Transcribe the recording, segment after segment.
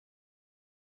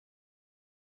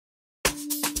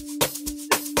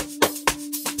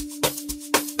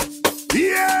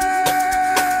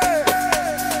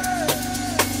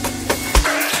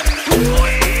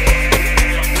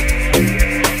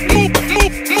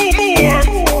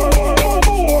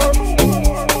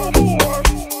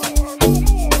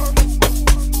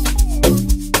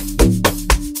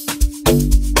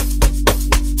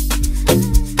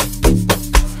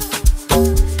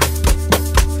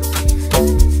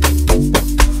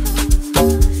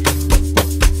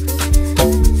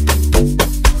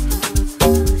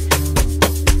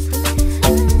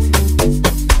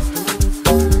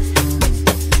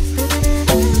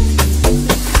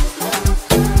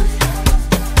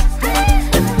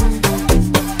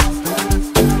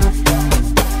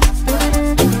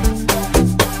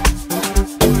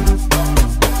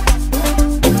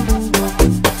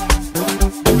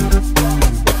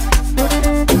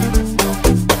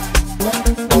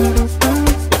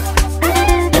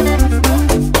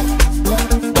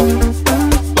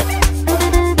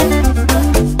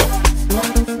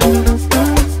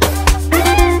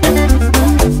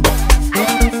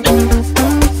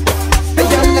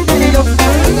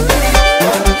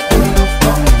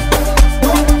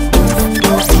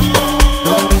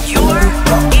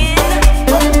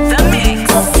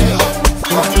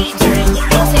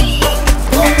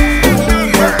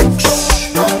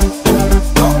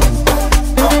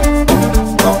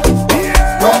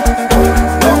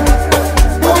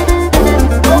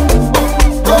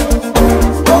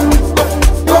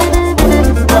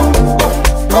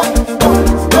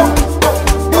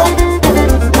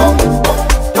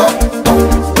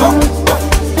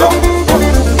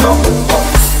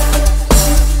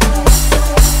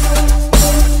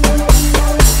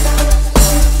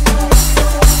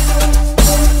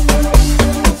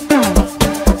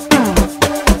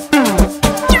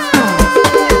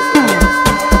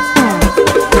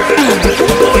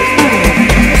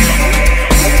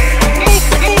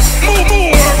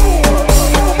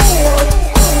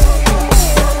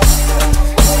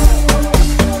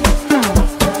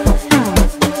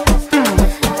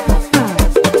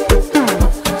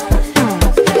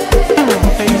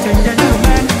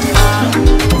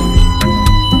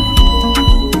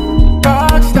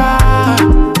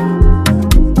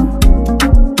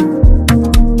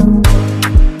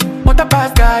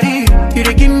Pascari, you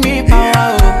dey give me power,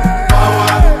 oh.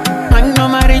 Power. Man, no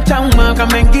matter chama,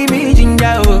 come and give me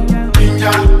ginger, oh.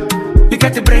 Ginger. You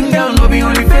got to bring down, no be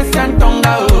only face and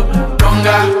tonga, oh.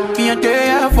 Tonga. Me a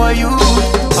day for you,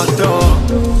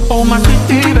 oh my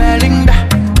sweetie Belinda,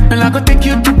 and I go take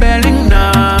you to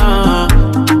Belinda.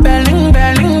 Belinda.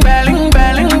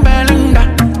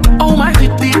 Oh my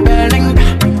sweetie Belinda,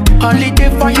 holiday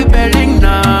for you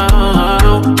Belinda.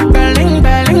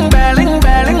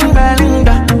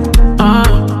 Belinda.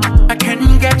 I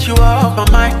can't get you off my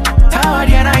mind. Tired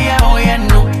yet I am, oh yeah,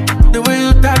 no. The way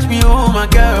you touch me, oh my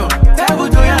girl.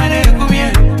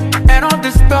 And all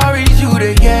the stories you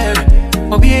dey hear.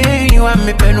 Oh yeah, you and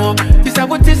me peno. This I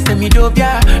would just send me dope,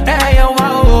 yeah. Hey,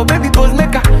 wow, baby pose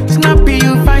maker. Snappy,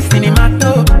 you find cinema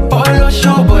too. All those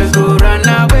show boys go run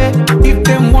away. If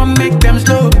them want, make them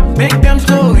slow.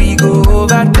 We go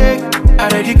overtake. I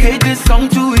dedicate this song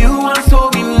to you, and so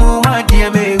we move my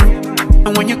DMA.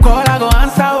 And when you call, I go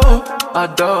answer, oh,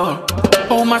 adore.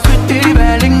 Oh my sweetie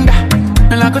Belinda,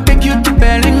 and I go take you to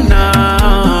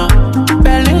Belinda.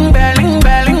 Belinda.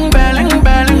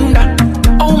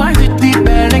 Oh my sweetie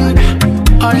Belinda,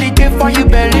 holiday for you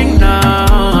Belinda.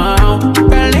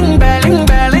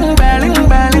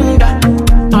 Belinda.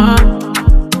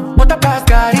 What a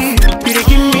Pascari, you dey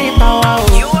give me power,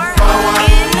 oh. You are power.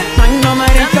 Man, no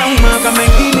matter chama, come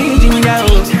and give me ginger,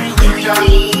 oh.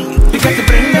 You got to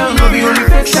bring down, no be only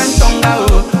face and tonga,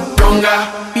 oh. Tonga.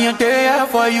 Me a day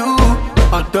for you,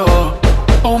 adore.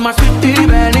 Oh my sweetie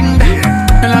Belinda,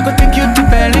 and I go take you to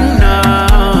Belinda.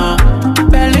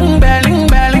 Belinda.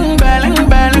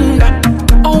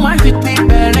 Oh my sweetie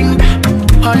Belinda,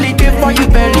 holiday for you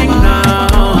Belinda.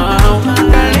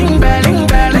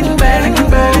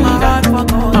 Belinda.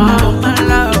 Oh my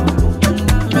love,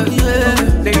 yeah.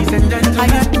 Ladies and gentlemen, I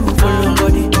used to follow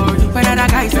body. When other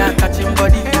guys are catching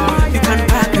body, you can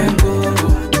pack and go.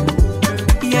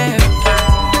 Yeah,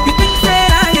 you think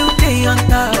that you stay on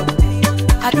top.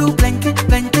 I do plenty,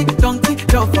 donkey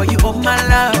job for you, oh my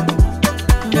love.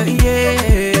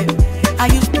 Yeah, I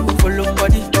used to follow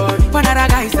body. When other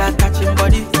guys are catching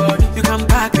body, you can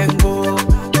pack and go.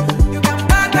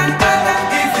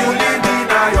 If you leave me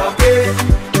now, you're gay.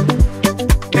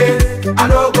 I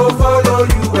don't go follow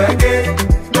you again.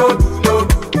 No do.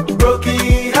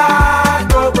 Broken heart,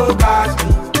 no go catch me.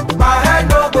 My head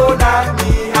no go knock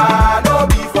me. I no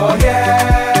be for here.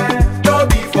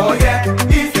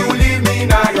 If you leave me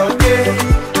now, you're gay.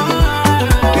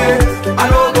 I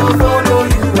don't go follow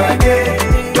you again.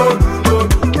 No do.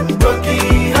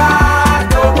 Broken heart,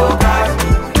 no go catch me.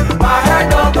 My head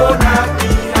no go knock me.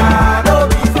 I no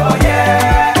be for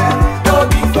here.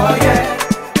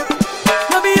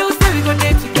 No be you say we gon'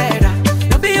 stay together.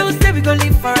 No be you say we gon'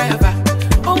 live forever.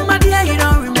 Oh my dear, you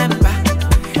don't remember.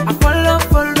 I follow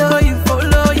you,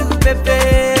 baby.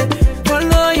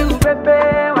 Follow you, baby.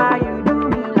 Why you do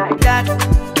me like that?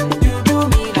 You do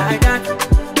me like that.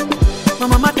 My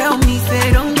mama tell me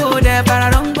say don't go there, but I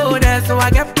don't go there, so I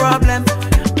get problems.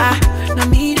 No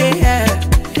me there.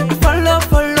 I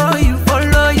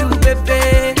follow you,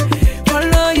 baby.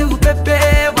 Follow you, baby.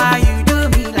 Why you do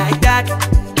me like that?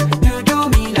 You do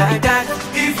me like that.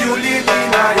 If you leave me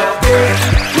now, you're gay.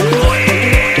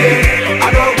 I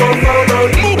don't go follow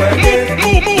you again.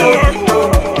 No.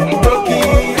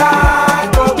 Broken heart,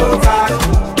 no go catch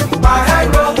me. My head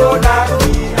no go knock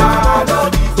me. I no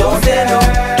be for there.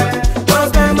 Don't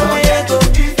spend my head to.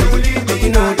 If you leave me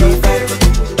now, you're gay.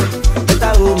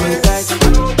 Better hold me tight.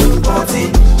 Party,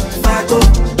 Fato.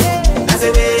 That's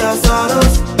away your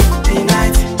sorrows. The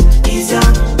night is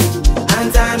young and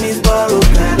time is borrowed.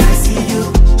 Can I see you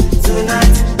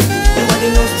tonight? Nobody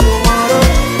knows tomorrow.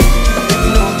 You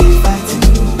know we fight.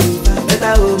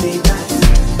 Better hold me tight.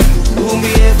 We'll be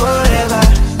here forever.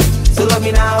 So love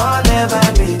me now or never,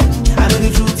 babe. I know the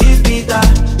truth is bitter.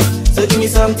 So give me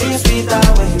something sweeter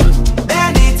when you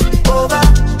bend it over.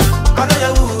 I know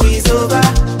your woo is over.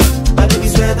 My baby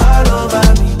sweat all over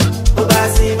me. Over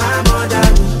see my mother.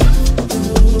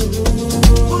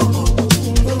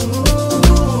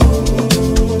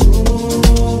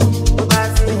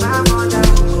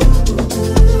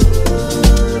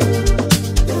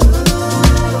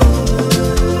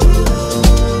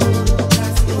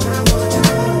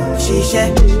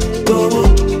 Go,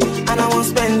 and I won't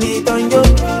spend it on you.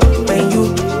 When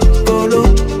you go low,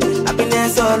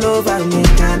 happiness all over me.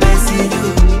 Can I see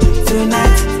you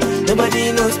tonight?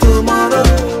 Nobody knows tomorrow.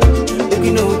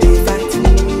 Baby, no they fight.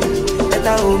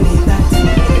 Better hold me tight.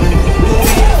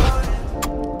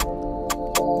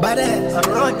 But I'm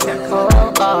wrong,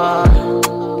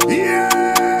 yeah.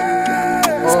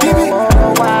 Skibby.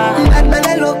 That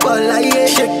man look all like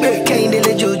shake me. Can't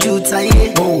let you tie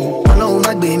it.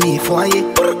 for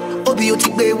you. Obi you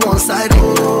take me one side,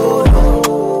 oh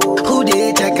no. Who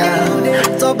they check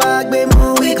out? So back me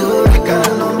move, we go back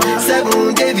on.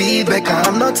 7 David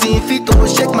Beckham, nothing fit to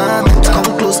shake my man.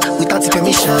 Come close without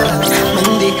permission.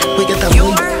 Monday, we get a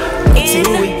move.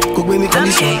 Cook with me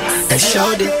condition. I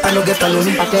shout it, I don't get alone.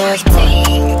 I guess boy,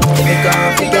 if you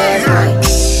come to guess boy,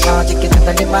 now take it to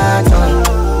the man boy.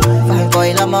 Fine boy,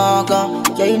 la mongo.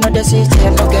 Yeah, you know the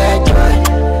system, no get joy.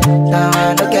 Now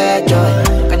I no get joy.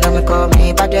 Can now me call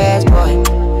me baddest boy.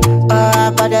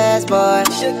 Oh, baddest boy.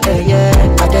 Yeah,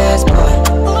 baddest boy.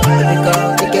 If you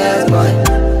come to guess boy,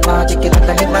 now take it to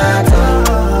the man boy.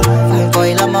 Fine boy,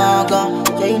 la mongo.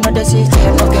 Yeah, you know the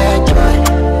system, no get joy.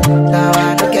 Now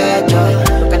I no get joy.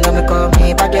 Me call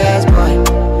me baddest boy.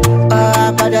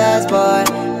 Oh, baddest boy.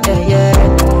 Yeah,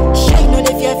 yeah. Shy know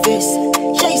the fear face.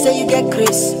 Shy say you get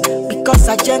grace. Because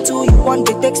I gentle, you want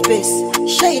to take space.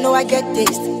 Shy know I get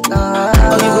taste. Oh,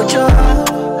 you go chop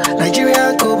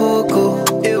Nigerian Koboko.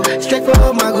 Straight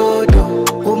from my godo.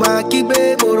 Oh, my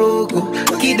kibe boroko.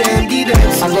 Give them.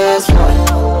 Baddest boy.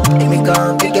 Let me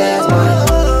come biggest boy.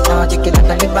 Now take it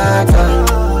like a bad boy.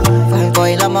 Fine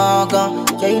boy, la mongo.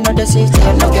 Yeah, you know the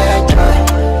system, no get joy.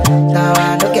 Now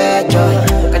I no get joy.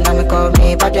 Can now me call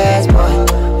me baddest boy.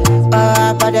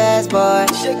 Oh, baddest boy.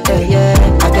 Yeah,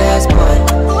 baddest boy.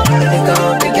 Let me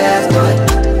go biggest boy.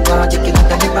 Now take it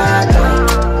like a bad boy.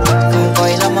 Fine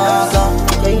boy, la mongo.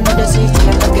 Yeah, you know the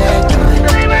system, no get joy.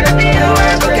 Now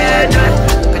I no get joy.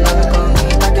 Can now me call me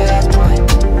baddest boy.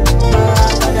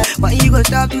 When you go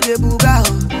stop to the buga,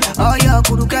 oh your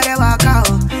kuru kere waka,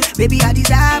 baby I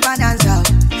deserve an answer.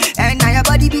 And now your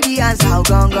body be the answer,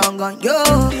 gone. Yo,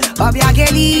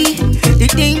 Obiageli, the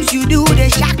things you do, they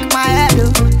shock my head.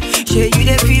 Show you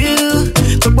the feel,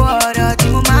 the border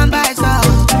to my man by so.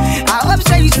 I hope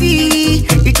so you see,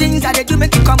 the things that they do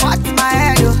make you come out my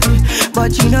head.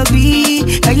 But you know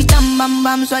be, like you tam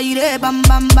bam, so you there bam.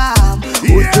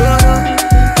 Ojoro,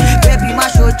 baby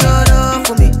mash ojoro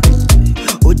for me.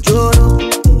 Ojoro,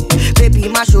 baby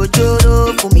mash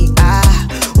ojoro for me. Ah,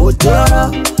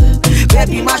 Ojoro,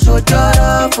 baby mash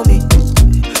ojoro for me.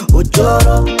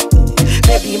 Ojoro,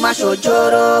 baby mash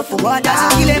ojoro for me. What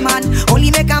does kill a man?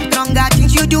 Only make him stronger.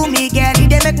 Things you do me, girl,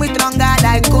 they make me stronger.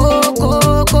 Like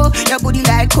coco, your booty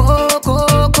like coco.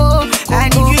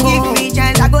 And if you give me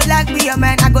chance, I go like be your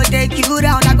man. I go take you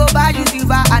down. I go buy you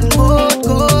silver and gold.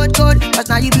 Cause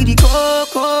now you be the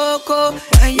coco.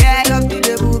 And yeah, love to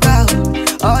the buga.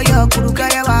 Oh, your kuru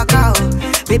kare waka.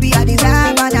 Baby, I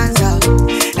deserve an answer.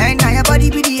 And now your body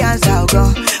be the answer,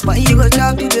 girl. But you go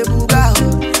talk to the buga.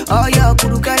 Oh, your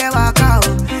kuru kare waka.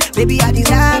 Baby, I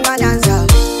deserve an answer.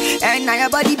 And now your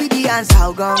body be the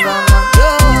answer, gone.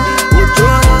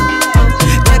 Ojoro,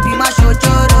 baby, mash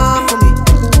ojoro for me.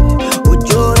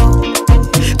 Ojoro,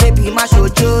 baby, mash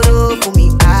ojoro for me.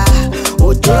 Ah,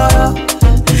 Ojoro,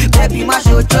 baby, mash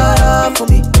ojoro for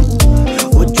me.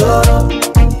 Ojoro,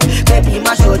 baby,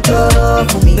 mash ojoro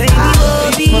for me. Baby,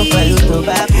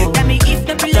 let me give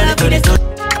the love for this.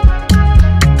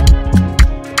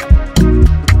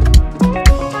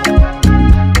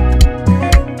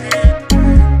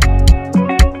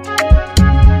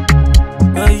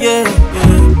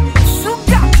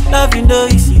 Loving no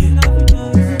easy.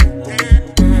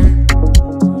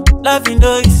 Loving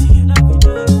no easy.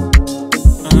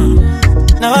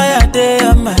 Now I am there,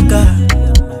 oh my God.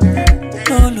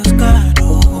 No lose God,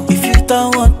 oh. If you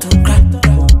don't want to cry,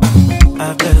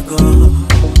 I better go.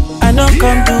 I know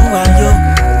come do wayo.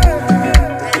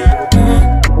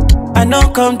 I know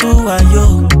come do wayo.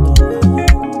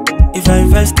 If I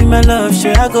invest in my love,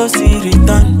 sure I go see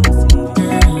return.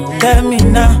 Tell me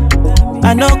now.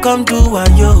 I know come do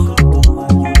wayo.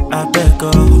 I beg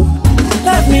go.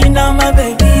 Love me now, my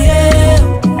baby, yeah.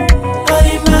 Oh,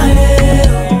 in my head.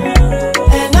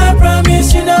 And I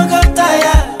promise you don't go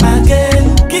tired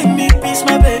again. Give me peace,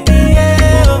 my baby,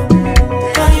 yeah.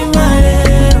 Oh, in my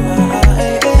head.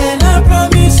 And I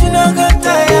promise you don't go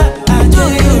tired. Do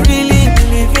you really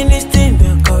believe in this thing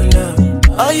they call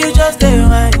love? Or you just stay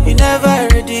mine? You never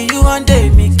ready, you one day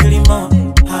make clean more.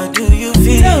 How do you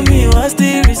feel? Tell me what's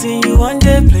the reason you one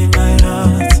day play my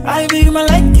heart? I be my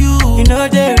like you. You know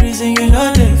the reason, you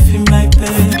know they feel my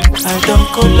pain. I don't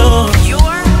go low.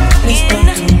 Listen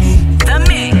to me. The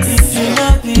mix. If you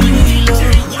not be low,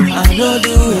 I know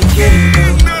do it again.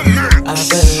 I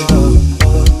better go.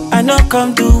 I know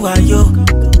come do wayo.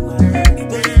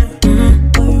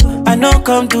 I know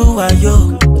come do wayo.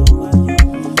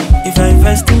 If I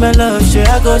invest in my love, sure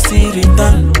I go see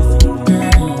return.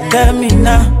 Tell me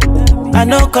now. I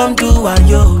know come do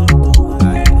wayo.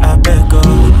 I beg go.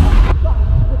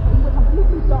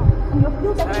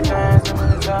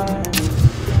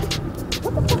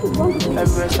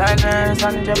 Every silence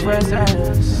and your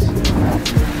presence.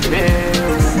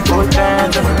 Put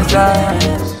hands on the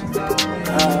signs.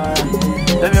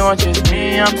 Let me watch it,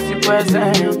 me, I'm still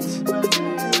present.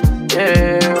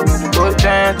 Put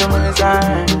hands on the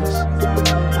signs.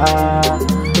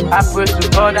 I pray to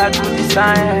God I do the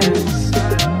science.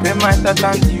 Pay my thoughts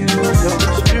and you.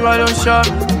 She people don't show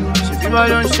me. She people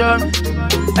don't show me.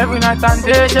 Every night and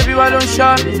day, she people don't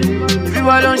show me. She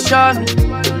people don't show me.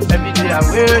 Every day I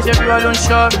wish, she people don't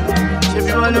show me. She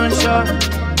people don't show me.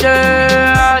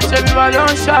 Yeah, she people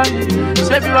don't show me.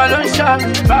 She people don't show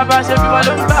me. Baba, she people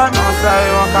don't show me. I'm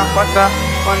sorry, one can't quarter.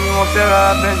 One more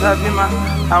fair, benz a bima.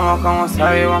 I'm on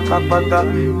sorry, one can't quarter.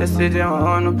 They say they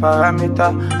want no parameter.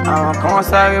 I'm on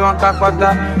sorry, one can't quarter.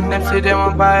 Them say they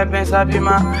want buy benz a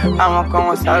bima. I'm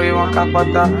on sorry, one can't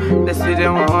quarter. They say they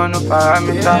want no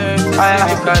parameter. I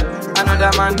like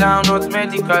another man down, not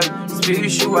medical,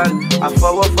 spiritual. I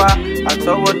forward far, I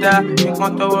forward that. You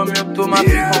can't tell me up to my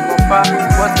people.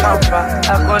 What's alpha? I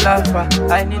call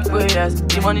alpha. I need prayers.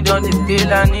 The money don't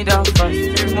deal, I need them fast.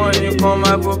 If money come,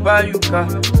 I go buy you car,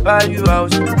 buy you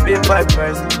house, pay by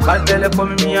price. Can't tell it for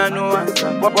me, I know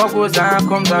answer. What goes on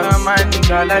comes around my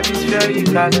nigga. Life is very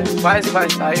calm. Vice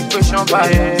versa, I question by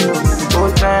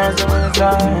both times and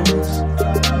times.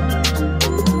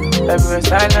 Every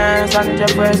silence and your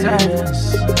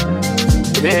presence.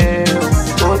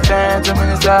 Both hands and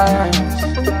many signs.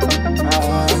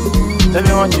 Tell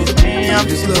me what you see, I'm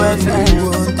just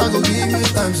present. I go give you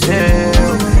time so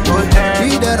be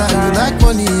that I like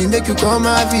money, make you come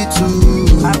have it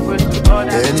too.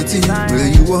 Anything where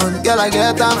you want, girl, I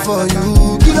get time for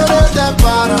you. Kilo de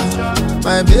para,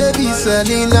 my baby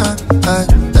Selena.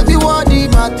 Tell me what the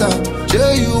matter,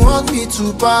 say you want me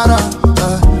to para.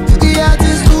 Yeah,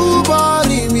 this too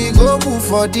boring, we go move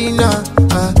for dinner.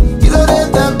 You know the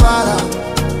tempera,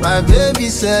 my baby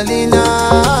Selena.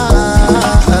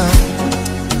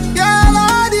 Girl,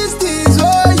 all these things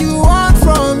what you want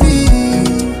from me.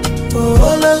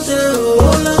 Oh, let's say,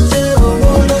 oh, let's say,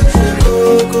 oh, let's say,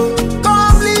 oh,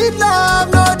 complete love,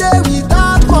 no day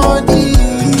without money.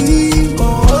 Oh,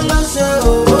 let's say,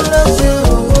 oh, let's say,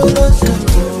 oh, let's say.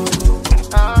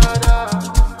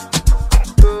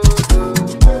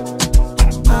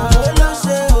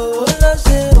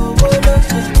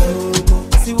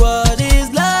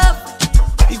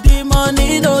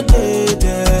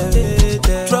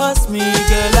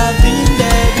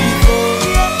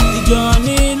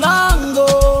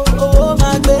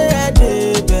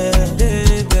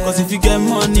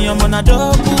 I'm on a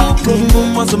double.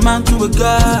 Was a man to a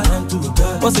god,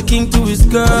 was a king to his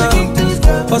girl,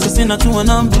 was a sinner to an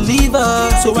unbeliever.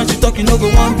 So when she talk, you know go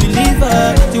one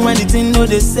believer. Till when the thing know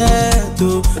they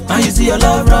settle, and you see your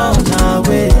love run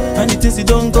away, and the things you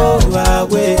don't go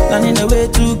away, planning a way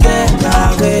to get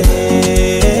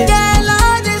away. Girl,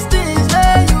 all these things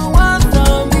that you want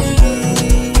from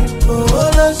me.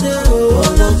 Oh, Lord, say,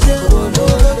 oh, Lord, say, oh,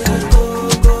 Lord, say.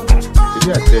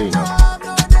 Did I tell you now?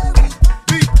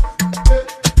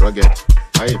 Rugged,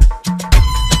 hype.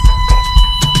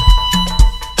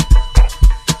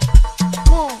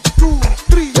 1, 2,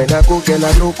 3. When I go, girl, I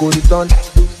no go return.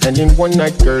 And in one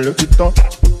night, girl, look it on.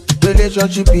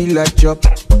 Relationship be like job,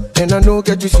 and I no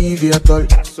get to see you at all.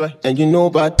 And you know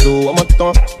about though, I'm a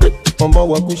ton. I'm a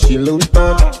wakushi low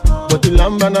ton. But the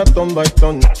lamb and a ton by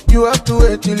ton. You have to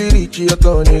wait till you reach your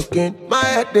turn again. My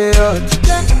head they hurt,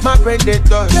 my brain they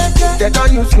touch. They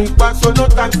don't use me back, so no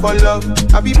time for love.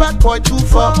 I be bad boy too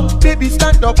far. Baby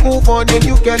stand up, move on, a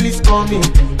new girl is coming.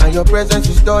 And your presence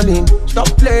is stalling. Stop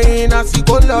playing, I see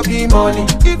go love you money.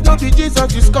 If not be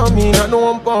Jesus is coming, I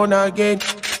know I'm born again.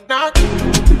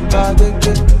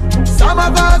 Some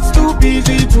of us too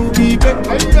busy to be back.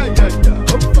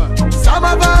 Some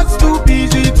of us too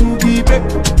busy to be back.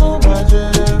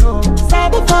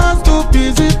 Some of us too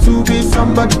busy to be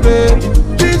somebody, baby.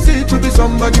 Busy to be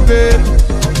somebody, baby.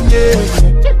 Yeah.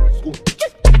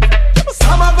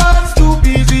 Some of us too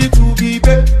busy to be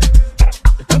back.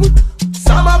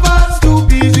 Some of us too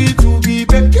busy to be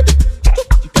back.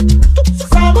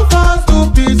 Some of us too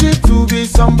busy to be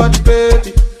somebody,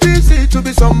 baby. Busy to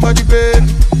be somebody, baby.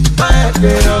 My head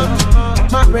they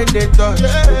up, my brain they touch.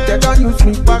 They don't use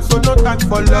me back, so no time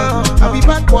for love. I be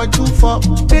bad boy too far.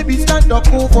 Baby stand up,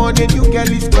 move on, a new girl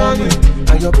is coming.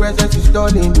 And your presence is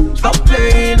stalling. Stop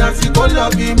playing, I see go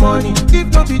love you money.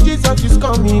 If not be Jesus is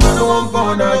coming, I know I'm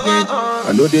born again.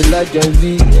 I know they like Gen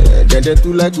Z, then they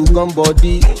too like to come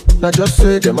body. Now just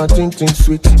say them a think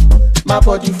sweet. My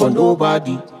body for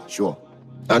nobody, sure.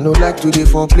 I no like to dey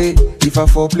foreplay. If I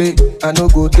foreplay, I no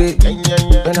go take.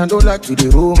 And I don't like to dey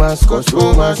romance, cause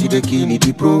romance is the kill it,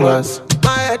 the romance.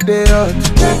 My head they hurt,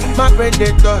 my brain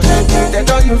they touch. They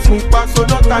don't use me back, so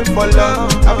no time for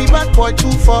love. I'll be back for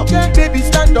 2-4. Baby,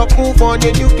 stand up, move on,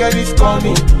 a new girl is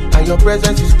coming. And your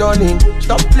presence is stunning.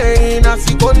 Stop playing, I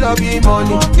see go love you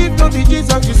money. If no be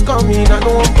Jesus is coming, I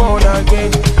know I'm born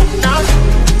again. Now,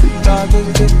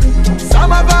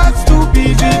 some of us too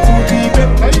busy to be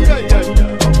baby.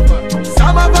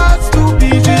 Some of us too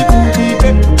busy to be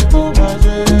baby.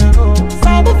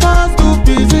 Some of us too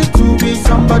busy to be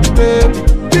somebody, baby.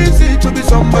 Busy to be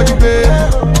somebody, baby.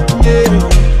 Yeah.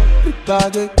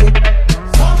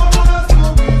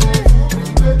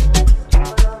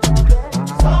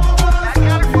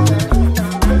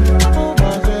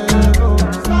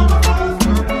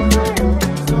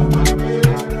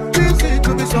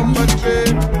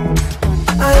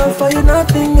 I offer you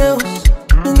nothing else,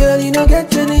 and girl, you don't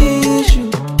get any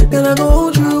issue. Then I go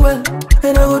hold you well,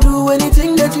 and I go do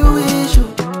anything that you wish you.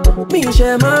 Me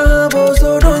share my heart,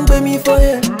 so don't pay me for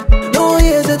it. No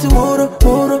years that tomorrow,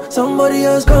 somebody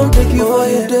else come take you for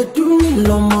it. They do me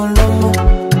lomo.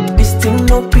 This thing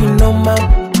no be normal.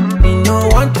 Me no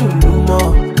want to do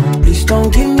more. Please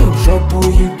don't give me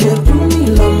trouble. You get do me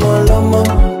lomo.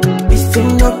 This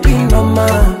thing no be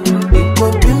normal. It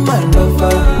go be my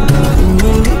lover.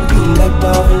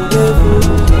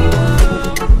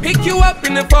 Pick you up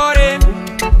in the foreign,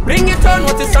 bring it on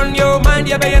what is on your mind.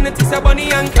 Yeah, baby, it is a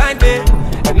Bonnie and Clyde, babe.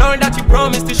 And all that you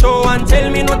promised to show and tell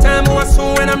me no time was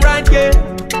soon when I'm right here.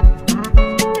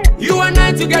 You and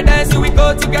I together, so we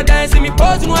go together. See me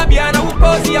pose, no AMAPIANO, who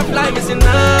pose, you fly, me say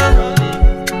nah.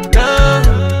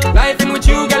 Life in with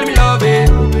you, girl, me love it.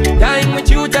 Dying with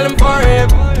you, tell them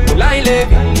forever. Lie live,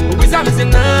 who is me say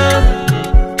nah.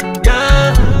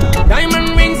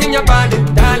 Diamond rings in your body,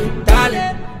 darling,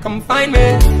 come find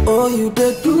me. Oh, you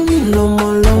did do me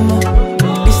lomo.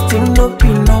 This thing no be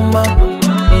normal.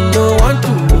 Me no want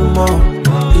to do more.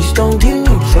 Please don't give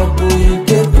me trouble. You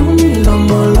did do me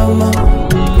lomo.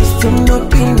 This thing no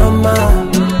be normal.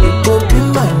 It go be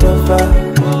my lover.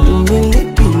 You really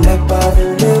be like body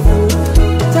level.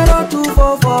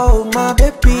 0244, my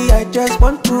baby, I just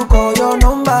want to call your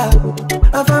number.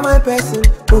 I find my person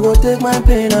who go take my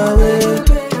pain away.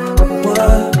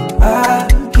 I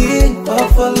give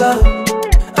up for love.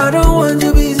 I don't want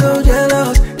to be so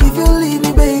jealous. If you leave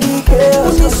me, baby, chaos.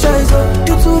 On this side, so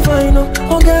you too fine,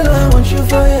 oh girl, I want you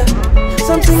for you.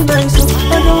 Something nice, so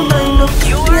I don't mind, oh.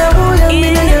 Yeah, boy, I'm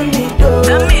me, though.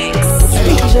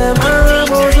 DJ, my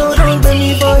boy, so don't beg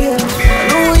me for you. I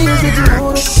know you said you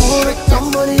want it.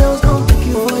 Somebody else don't pick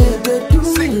you for you. They do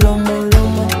me lomo.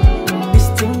 This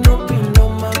thing don't be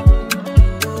normal.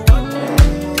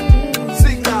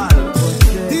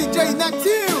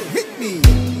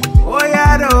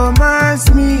 Romance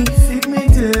me, feed me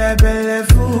till I belly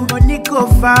full. Money go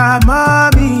for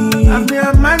mommy. I'm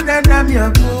your man and I'm your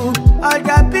boo. All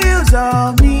the bills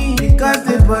on me because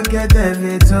they forget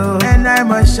everything. And I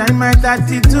must shine my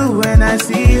 32 when I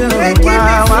see you. Making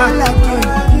me feel like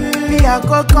it. Me I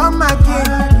go come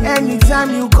again.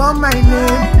 Anytime you call my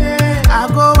name, I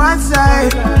go one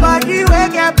side. Body will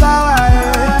get power.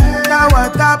 Now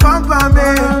what I pump on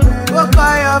me. Go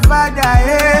call your father,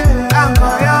 and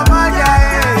call your mother,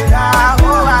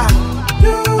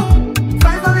 You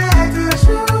fight for me head to your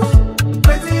shoes.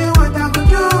 What do you want I could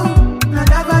do? Now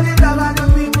nobody love no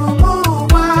people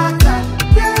move.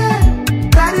 Yeah,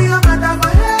 carry your mother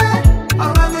for head. Or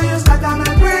when you start on my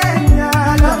brain.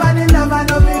 Nobody love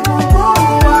no people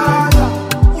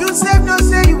move. You said no,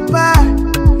 say you bad.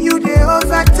 You dey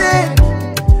overtake.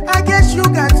 I guess you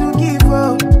got to give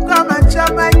up. Come and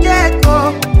chop my cake,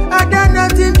 oh. I done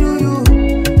nothing to you.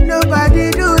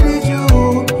 Nobody do this you.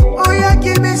 Oh yeah,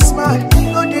 keep me smart.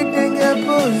 Oh, they think you're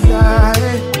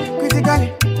critically,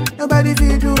 nobody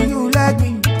feel do you like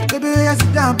me. Baby, I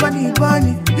sit down, bunny.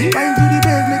 Wine to the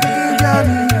bed, make it enjoy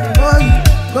me.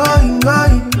 Going.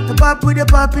 The pop with the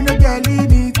pop in the girl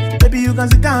limit. Baby, you can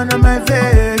sit down on my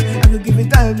face. I will give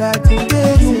it all that you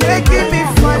get. You making me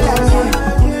fall like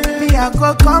me. I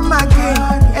go come again.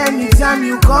 Anytime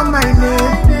you call my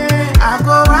name, I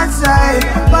go one side.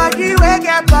 Body will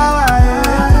get power.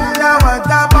 Now what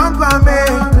I bump on me.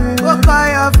 Go call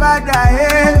your father,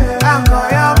 and call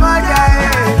your mother,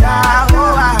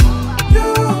 You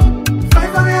fight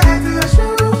for me head to your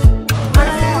shoes. What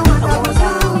do you want I will do?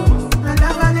 I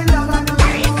never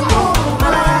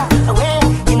Malaya, we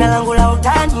jina langu la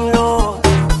utani lo.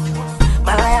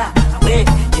 Malaya, we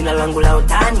jina langu la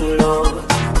utani lo.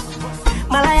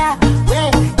 Malaya, we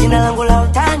jina langu la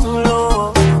utani lo.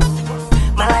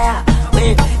 Malaya,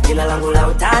 we jina langu la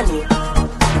utani.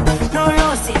 No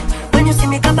lossy, when you see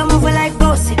me come move like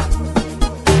bossy.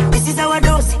 This is our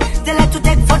dose. They like to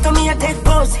take photo, me I take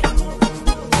pose.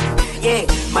 Yeah,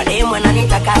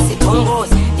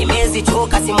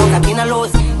 toka simu za kina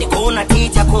lozi. Nikuna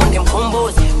teacher kunde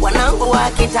mkombozi. Wanangu wa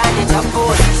kitani cha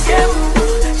pozi. Shemu,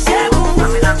 shemu,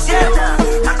 shemu, shemu.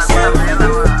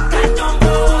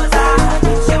 Kantongoza,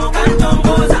 shemu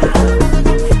kantongoza.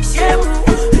 Shemu,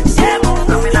 shemu,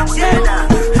 shemu.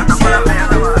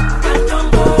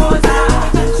 Kantongoza,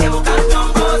 shemu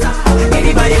kantongoza.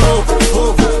 Everybody move,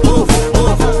 move, move,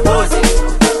 move, pose it.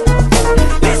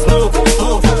 Let's move,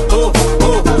 move, move,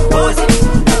 move, pose it.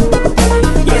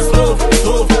 Yes, move,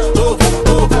 move, move,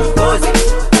 move, pose it.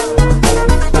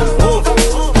 Move,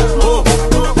 move,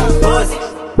 move, pose it.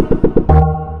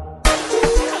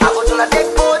 I go to the deck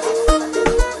pose.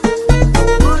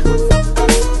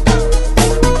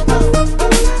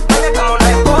 When they come on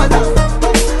like pose,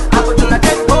 I go to the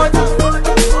deck pose.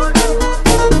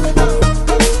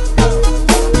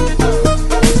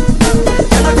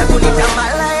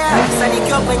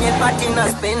 Kwenye party na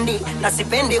spendi, na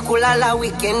sipendi kulala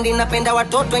weekendi, napenda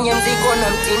watoto wenye mzigo na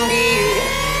mtindi.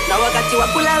 Na wakati wa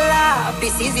kulala,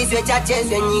 pisizi ziwe chache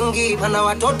ziwe nyingi, mana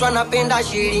watoto wanapenda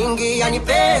shilingi, yani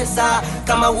pesa,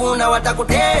 kama huna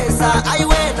watakutesa.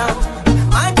 Aiwena,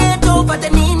 mageto upate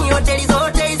nini hoteli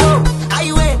zote hizo.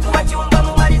 Aiwe, wachumba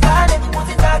mumalizane,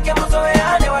 usitake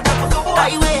mzoeane watakusumbua.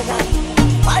 Aiwena,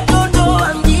 watoto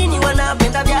wa mjini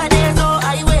wanapenda vya dezo.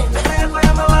 Aiwe, pesa yako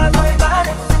ya mawazo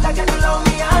ibane, usitake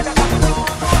tulaumiana.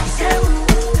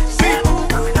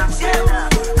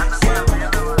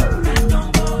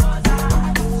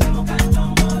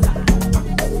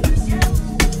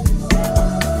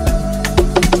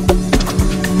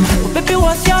 Baby,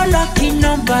 what's your lucky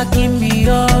number? Give me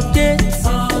updates.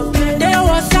 They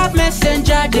WhatsApp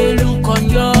messenger, they look on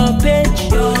your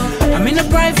page. I'm in a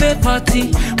private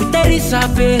party with Teresa,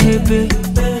 baby.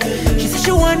 She said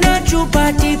she wanna do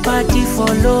party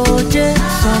for Loje.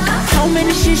 So how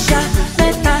many shisha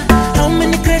better? How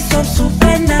many crates of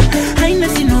supena? I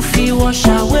ain't seen no fee wash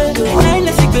away. I ain't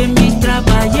seen baby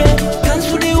trabaye.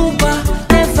 Cancel the Uber,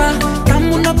 never.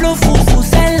 Come on, blow fufu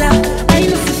sella. I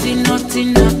ain't see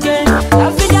nothing again. La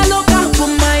vida loca for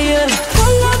my head.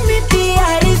 Follow me to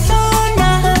Arizona,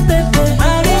 baby.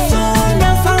 Arizona,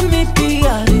 follow me to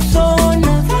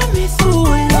Arizona.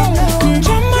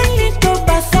 Germany to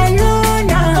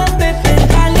Barcelona, baby.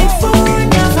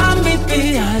 California, follow me to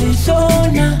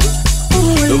Arizona.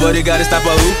 Nobody gotta stop a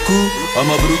hookoo, I'm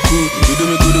a bruku. You do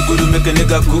me good, make a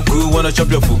nigga cuckoo. Wanna chop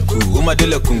your fuku, uma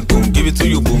dele kum kum. Give it to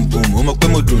you boom boom, uma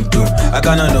kwemo dum dum. I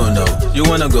kinda no, you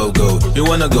wanna go, you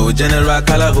wanna go. General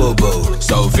Calavobo.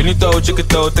 So finito, check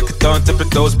it out, take it on, tip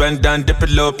it toes, bend down, dip it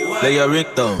low. Lay your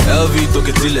ringtone, LV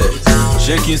toke dile.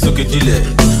 Shaking suke dile,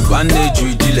 one day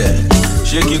you dile.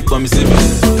 Shaking come sibe,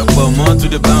 you come on to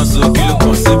the bounce, so kill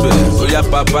come sibe. Oh yeah,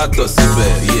 papa to sibe,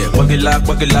 yeah.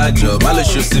 Pocket la job, malo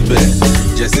show sibe.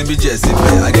 Jesse be,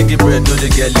 I can get bread, don't they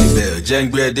get live.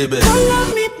 Jengbe debe.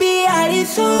 Follow me be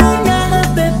Arizona,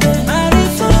 baby.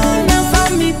 Arizona,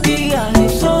 follow me be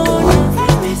Arizona.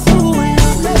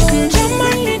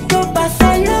 Germany to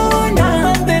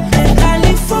Barcelona, baby.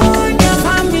 California,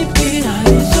 follow me be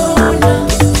Arizona.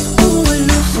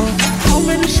 How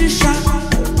many shisha?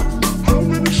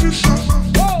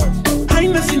 I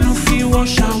ain't seen no fee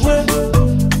wash away.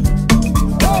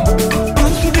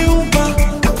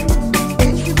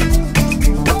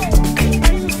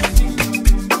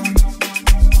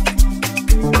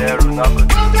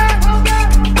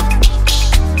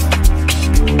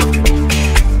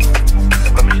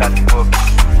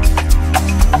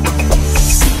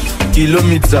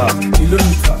 Kilometer.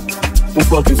 Who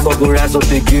fuck before go rise up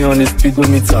again on the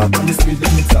speedometer?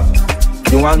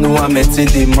 You wanna know I'm at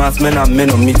the mass, man, I'm men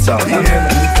on meter.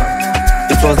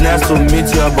 It was nice to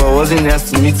meet ya, but wasn't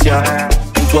nice to meet ya.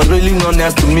 It was really not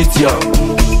nice to meet ya.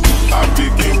 I'm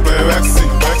picking Vexy,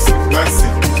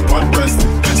 one person,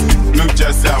 look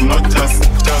Jesse, I'm not just.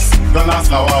 Don't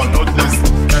ask now, no test.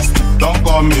 Don't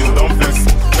call me, don't vex.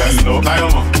 Hello,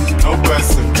 Diamond, no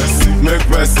person. Make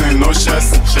person, no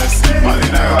chest.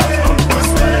 Malinera, no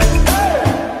person.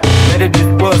 Let it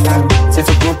disperse. Say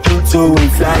to go Pluto, we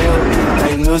fly up.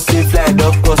 I know say fly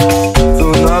of course.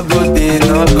 So not go day.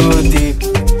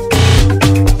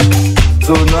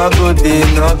 So not go day.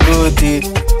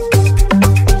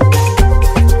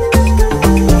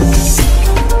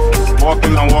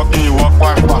 Walking, you walk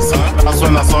quite fast. That's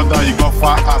when I saw that you got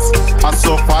fat ass. I'm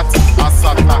so fat, ass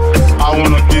attack. I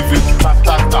wanna give you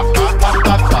ta-ta-ta.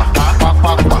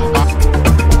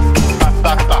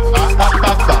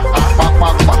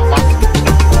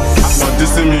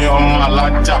 Dissing me on my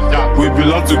lacha. We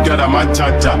belong together, my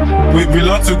cha-cha. We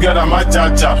belong together, my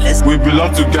cha-cha. We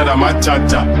belong together, my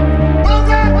cha-cha.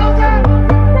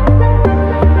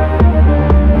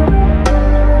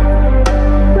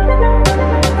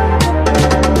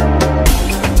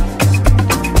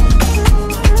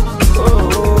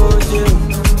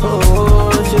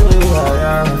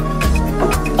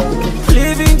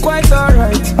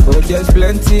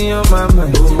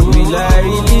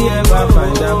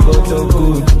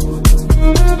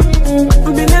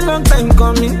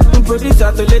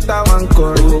 producer to later one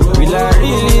call. Will I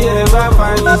really ever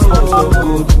find this one so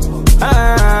good?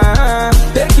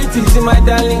 Take it easy, my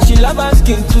darling. She love her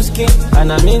skin to skin,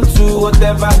 and I'm into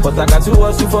whatever, but I got to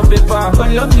hustle for paper.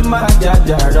 But love me, my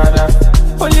jaja.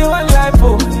 Only one life,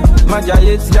 oh, my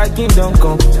giant that kingdom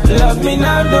come. Love me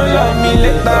now, don't love me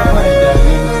later, my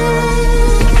darling.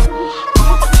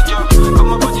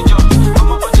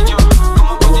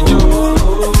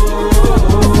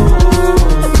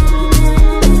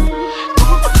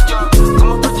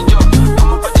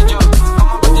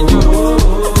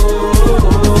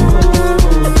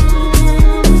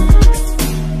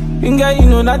 You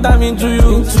know that I'm into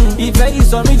you. If I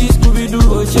saw me, this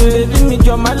Scooby-Doo. Oh, shit, baby, me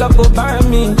your my love go by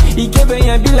me. He came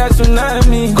and be like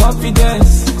tsunami.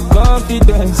 Confidence.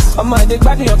 I'm my dick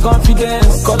back in your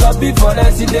confidence. Call up before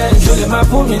residence. Show them my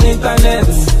phone in internet.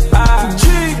 If I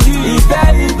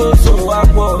need to so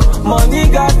up, money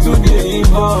got to be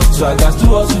involved. So I got to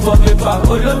hustle for paper.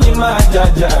 Follow me, my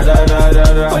jaja.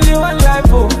 Only one life,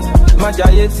 oh. My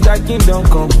giant that kingdom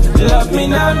come. Love me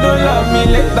now, don't love me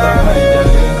later, my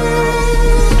darling.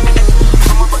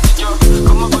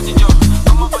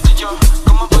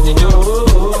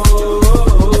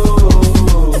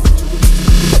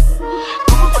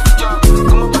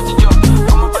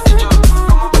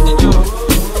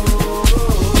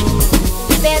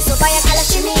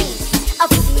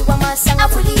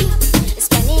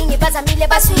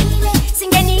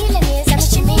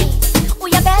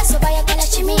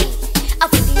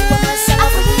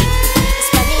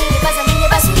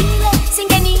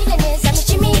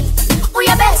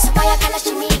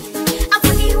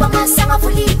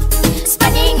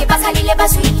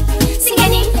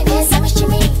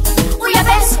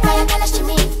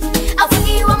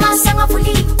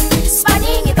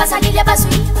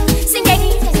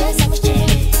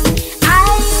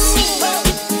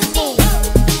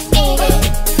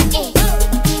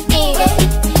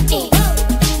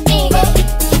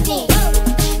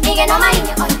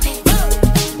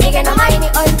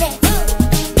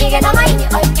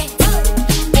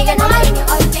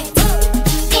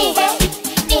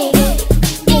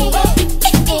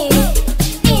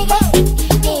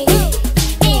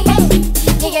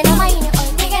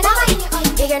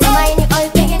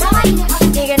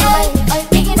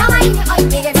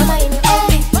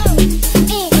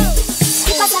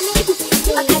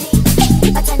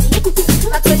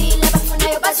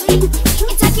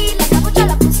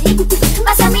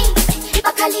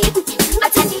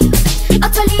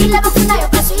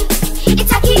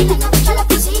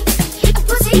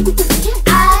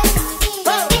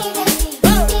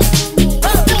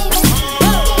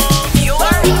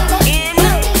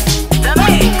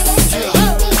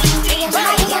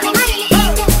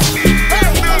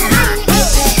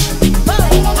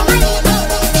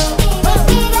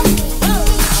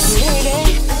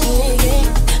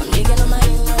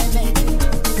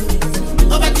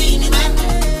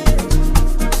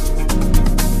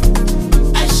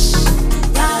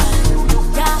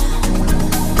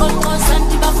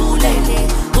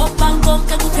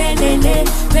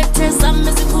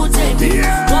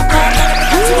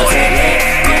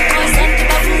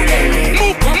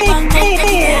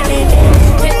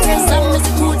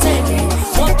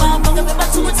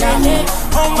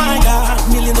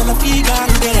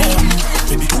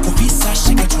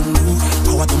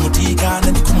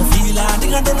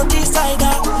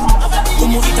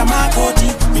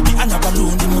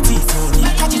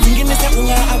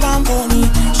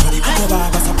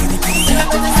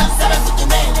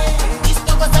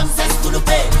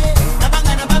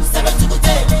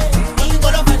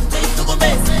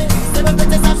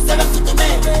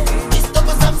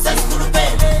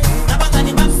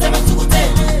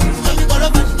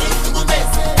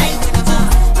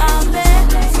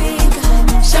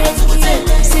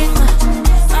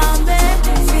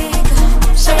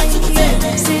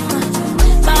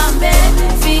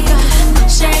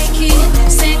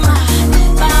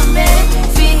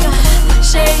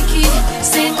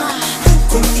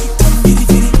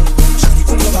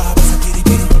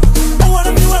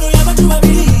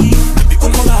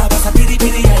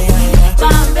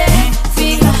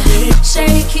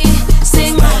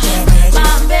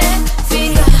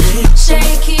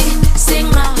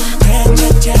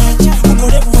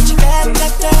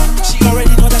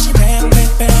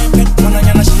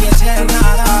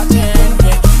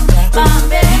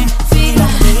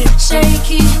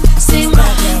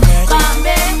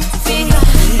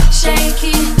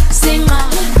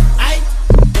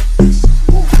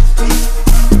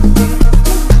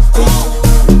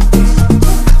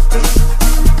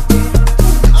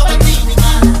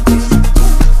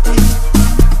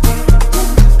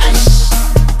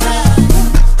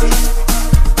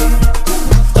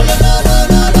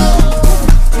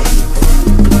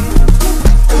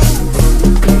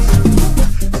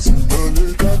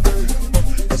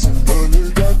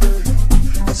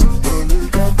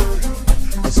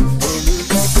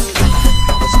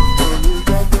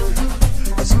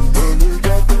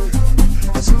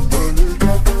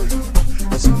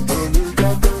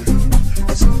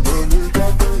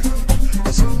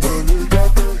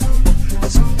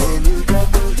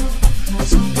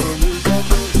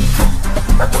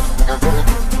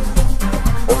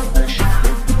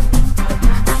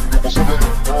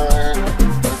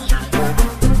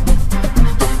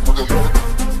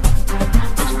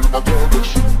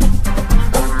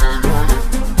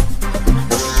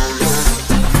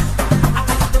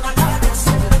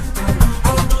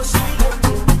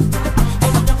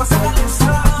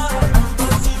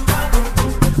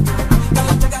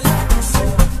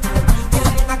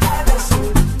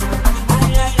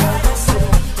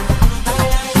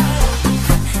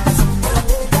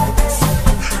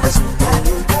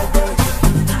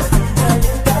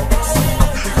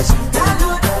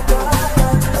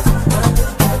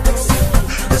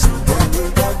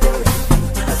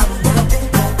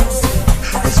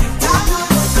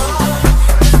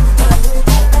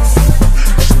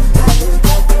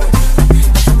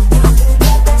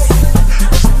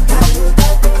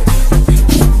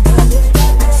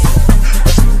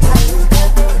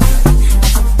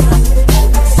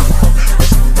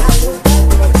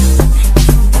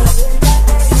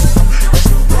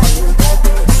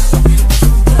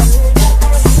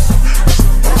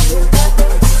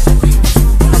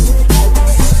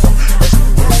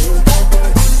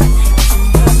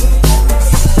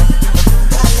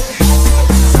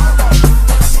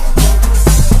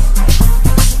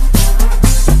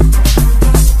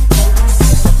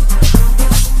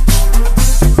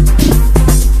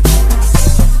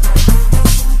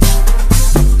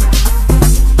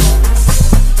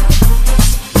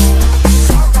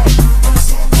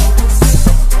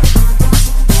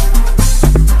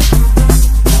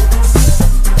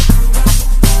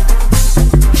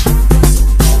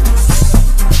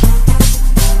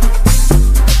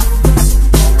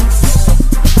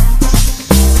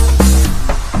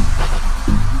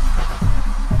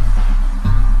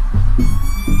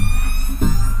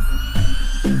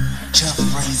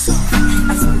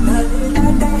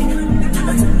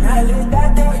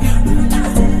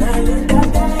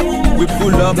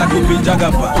 up like we be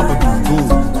Jagaba.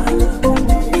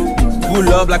 Pull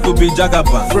up like we be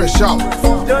Jagaba. Fresh out.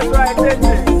 Just right,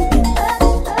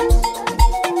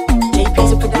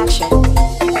 JP's a production.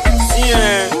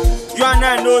 You and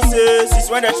I know say since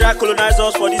when they try to colonize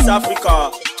us for this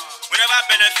Africa, we never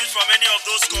benefit from any of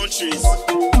those countries.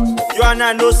 You and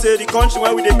I know say the country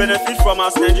where we they benefit from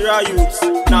as Nigeria youths.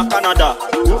 Now Canada.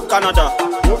 Canada.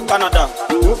 Canada.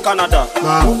 Canada.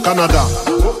 Canada.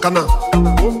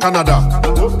 Canada.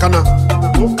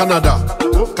 Canada.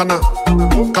 Canada.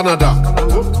 Canada.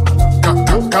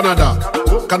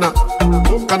 Canada.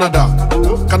 Canada.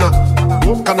 Canada.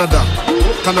 Canada.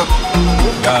 Canada.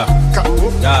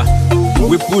 Yeah.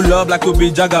 We pull up like we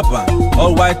be Jagaba.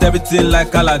 All white, everything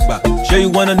like Kalakba. Sure you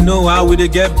wanna know how we dey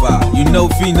get by. You know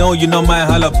Fino, you know my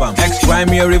halabam. Ex cry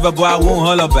me a river, but I won't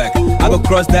holler back. I go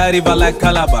cross that river like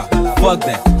Calabar. Fuck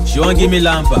that, she won't give me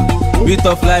lamba. Beat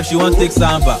of life, she won't take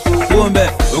samba. Boom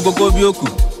back, go bioku.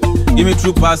 Give me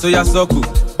true pass, so ya soku.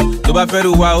 Toba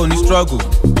feru wa only struggle.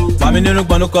 Family no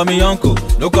call me uncle,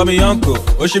 no call me uncle.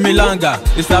 Oshimilanga,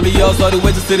 this time be yours all the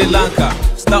way to Sri Lanka.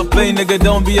 Stop playing, nigga,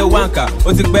 don't be a wanker.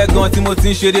 Oti back on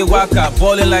Timothy, shit waka.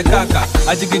 Ballin' like Kaka,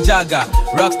 I jiggy jagga.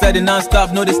 Rock steady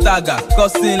non-stop, no the stagger.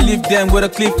 Costing, leave them with a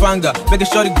cliffhanger. Making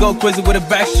sure to go crazy with the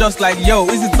back shots like, yo,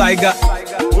 is it Tiger?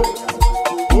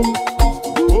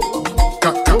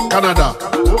 Canada.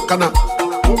 Canada.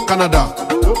 Canada.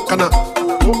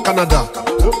 Canada.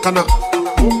 Canada.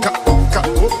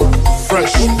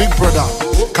 Fresh, Big Brother,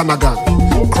 Kanagan,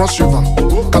 Cross River,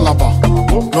 Calabar,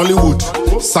 Nollywood,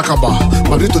 Sakaba,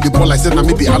 Madrid to the ball, I said, na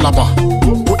maybe Alaba.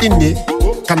 Put in it,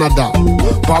 Canada,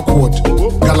 Backward,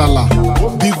 Galala,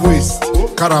 Big Waist,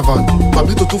 Caravan,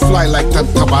 Madrid to fly like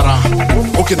Tabara.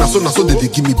 Okay, na so they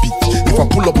give me beat. If I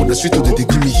pull up on the street, they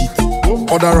give me heat.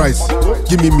 Order rice,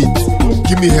 give me meat,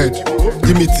 give me head,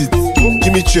 give me teeth,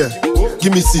 give me chair,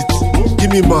 give me seat,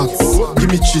 give me mats, give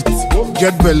me cheat.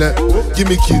 Get belly, give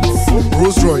me kids.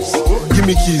 Rolls Royce, give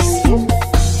me keys.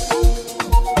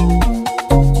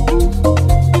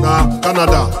 Nah,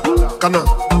 Canada, Canada,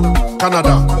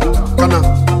 Canada,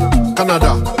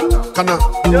 Canada, Canada,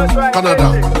 Canada.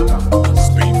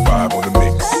 Speed 5 on the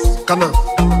mix. Canada,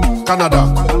 Canada,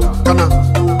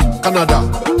 Canada,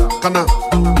 Canada,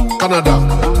 Canada.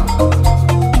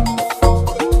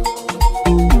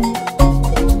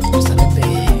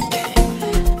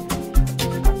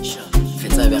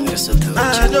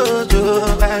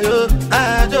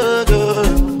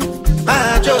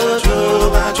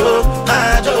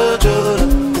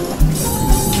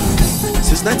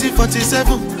 Since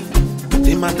 1947,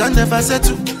 the matter never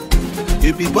settle.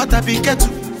 You be what I be kettle.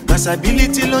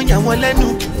 Possibility long ya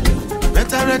walenu.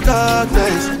 Better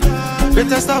recognize,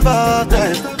 better stop all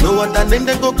time. No other name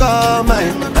they go call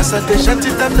mine. As I they shut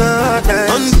it up no time.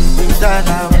 Monday in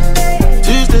Talawa,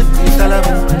 Tuesday in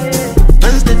Talawa,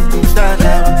 Wednesday in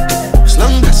Talawa. As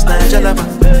long as I jalaba,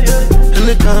 and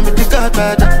they come with the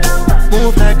godfather.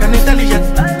 Move like an Italian.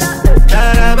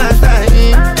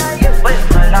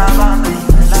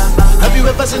 Have you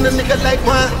ever seen a nigga like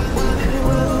mine?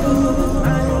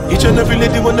 Each and every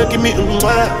lady wanna give me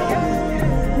mwah.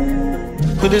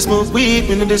 When they smoke weed,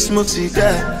 when they smoke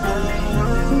cigar.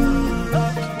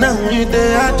 Now when you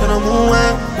there, I turn on move.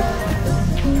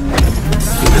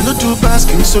 I know too fast,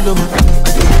 King Solomon.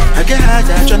 I get high,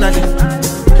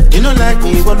 adrenaline. You know like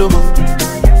me, one over.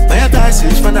 My advice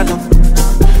is fun alone.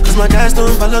 Cause my guys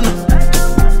don't follow no.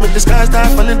 But the sky start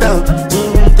falling down.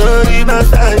 Don't even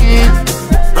die.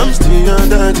 I'm still your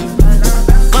daddy.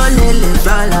 Only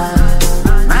dollar.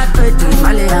 My pretty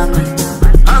Malayami.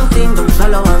 I'm thinking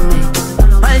follow on me.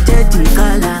 My jetty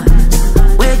color.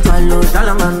 Wait your low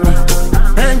dollar on me.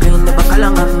 And green the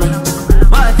color on me.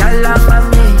 What I love on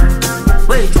me.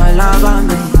 Wait your love on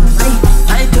me.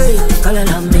 I take color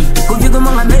on me. Go you go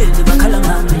mama me. The color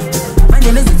on me. My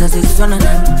name is Jesus. I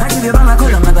give you my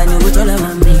color. My body with all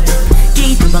of me.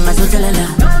 Keep you banga so chalala.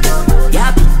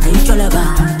 Yap, I chalaba.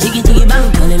 Jiggy jiggy bang,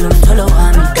 kalelum chalo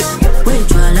ami. Wait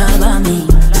your love on me.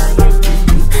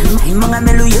 I'm a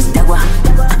melu yustagwa.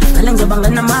 Kalanga banga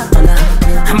na matala.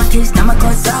 I'm a kiss, I'm a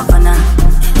cause savana.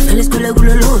 Let's go like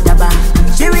Gulu Daba.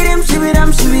 Shivirim,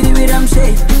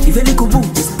 say. If you look boot,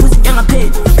 this pussy young a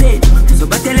paid. So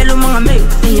battle manga me,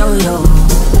 yo.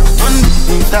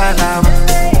 Monday in Talawa,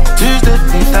 Tuesday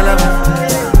in Talawa,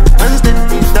 Wednesday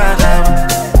in Talawa.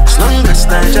 As long as I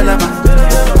jalaba,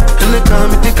 and they come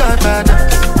with the godfather.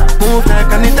 Move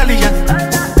like an Italian.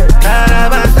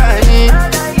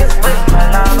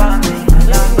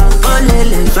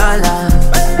 Only dollar.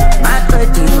 My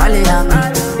pretty Malayami.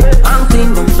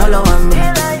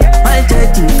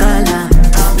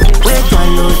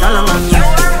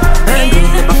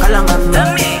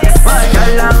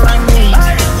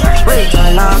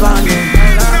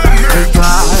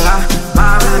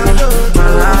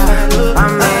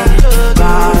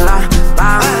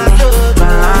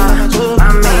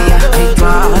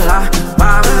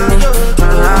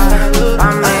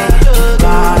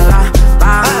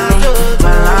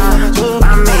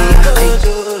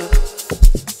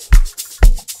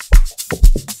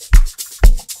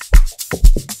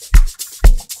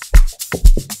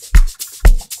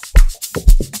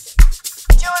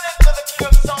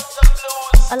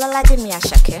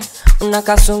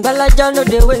 Unaka sungbala ja no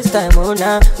dey waste time, oh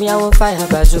nah. Me I want fire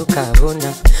bazooka, oh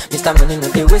nah. Mr. Money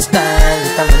no dey waste time,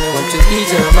 Mr. Money want to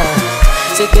ease your mind.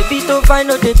 Say baby don't find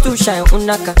no dey too shine,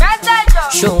 unaka.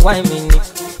 Show why me ni.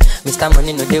 Mr.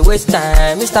 Money no dey waste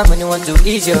time, Mr. Money want to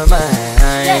ease your mind.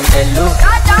 Hello,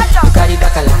 you carry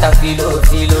back a lot of filo.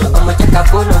 I'ma check a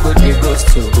phone, no go dey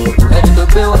ghost you. Ready to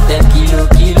pay what 10 kilo.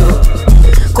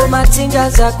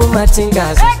 Kumatingaza,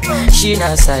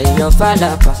 Shina say yon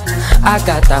falapa.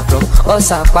 Agata from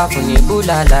Osapa funi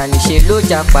bulala. Nishe lo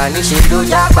japa.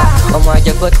 Omo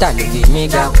ajagota lo di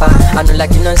migapa. I no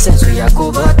like nonsense we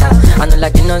yakubota.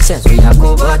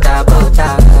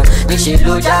 Bota. Nishe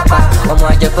lo japa. Omo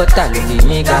ajagota lo di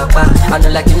migapa. I no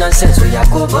like nonsense we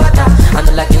yakubota.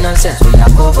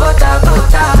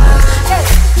 Bota.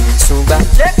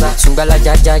 Sunga la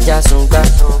ja sunga.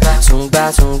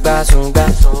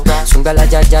 Sunga la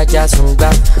ja sunga.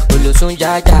 Ulu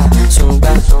sunga sunga.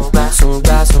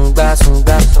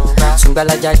 Sunga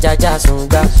la ja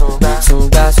sunga.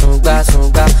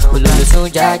 Ulu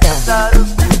sunga.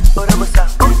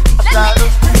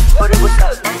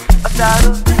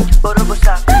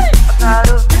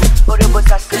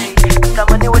 Mr.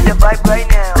 Money with the vibe right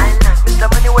now. Mr.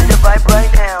 Money with the vibe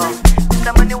right now.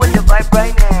 Mr. Money with the vibe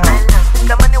right now.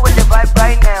 Mr. Money with the vibe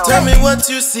right now. Tell me what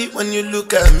you see when you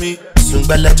look at me.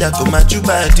 Sungbala jako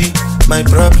machubadi. My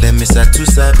problem is I too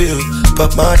sabi.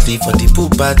 Pop money for the pool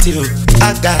party.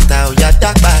 Agata o ya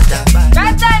dakbada.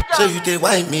 So you dey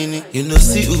wine me, you know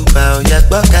see Uber o ya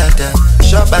gbokada.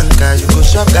 Shop banka, you go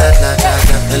shop gada.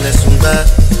 Ele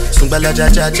Sunga la ja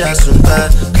sunga.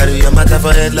 Carry your matter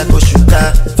for head like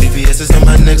Oshuka. VVS is on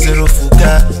my neck, zero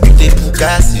fuga. You dey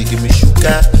puka, see give me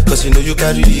sugar. Cause you know you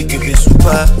carry it, give me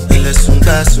super. Ele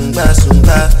sunga.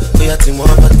 Oya ti mo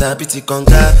bata biti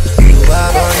konga. You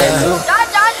are on.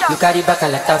 You carry back a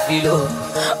lot of filo.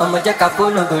 I'ma jack a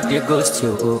phone, no go dey ghost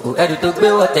you. Edu to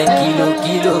pay what 10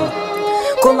 kilo.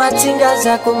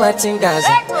 Kumatingaza.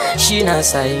 Shina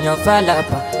say yon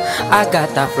falapa.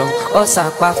 Agata from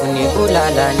Osapa funi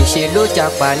bulala. Nishe lo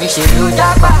japa.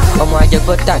 Omo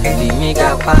ajagota lo di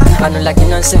migapa. I no like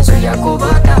nonsense we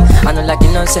yakubota.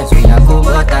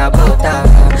 Bota.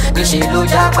 Nishe lo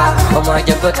japa. Omo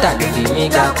ajagota lo di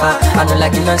migapa. I no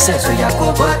like nonsense we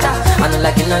yakubota.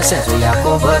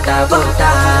 Bota.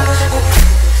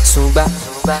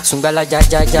 Sunga la ja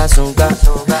sunga.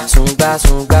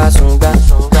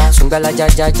 Sunga la ja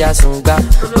sunga.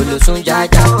 Ulu sunga.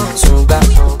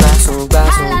 Sunga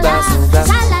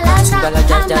la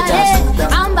ja sunga.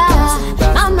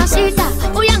 Mamacita,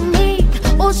 uyang mi,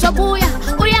 usobuya,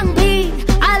 uyang bi,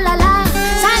 alala,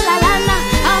 salalala,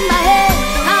 amba he,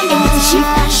 amba he.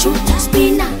 Shoota,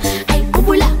 spina, ay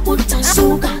kubula, puta,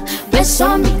 suga,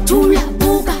 besomi, tula,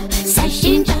 buga,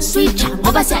 sajinja, switcha,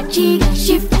 oba sajiga,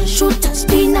 shifta, shoota,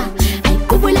 spina, ay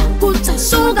kubula, puta,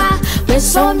 suga,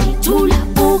 besomi, tula,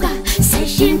 buga,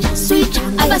 sajinja, switcha,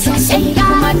 oba sajiga,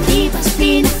 kumatiba,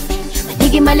 spina,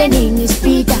 manigi malening,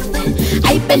 speaker,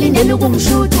 ay pelinelu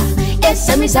kumshuta.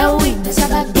 Esami sawina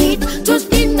sabakita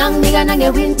tuspingang niga nange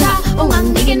winter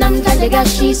ungang nigi namtale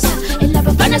gashisa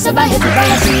elabafana sabahe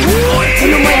bayasina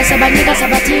tulumoya sabaniga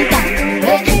sabatita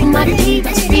matiba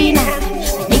spina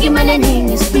nigi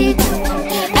malening speeder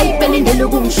ay pelinde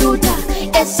lugumshuta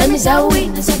esami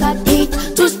sawina sabakita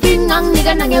tuspingang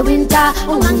niga nange winter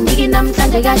ungang nigi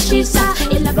namtale gashisa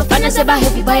elabafana sabahe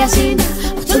bayasina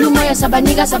tulumoya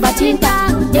sabaniga sabatita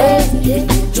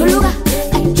chuluga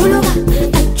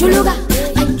Chuluga,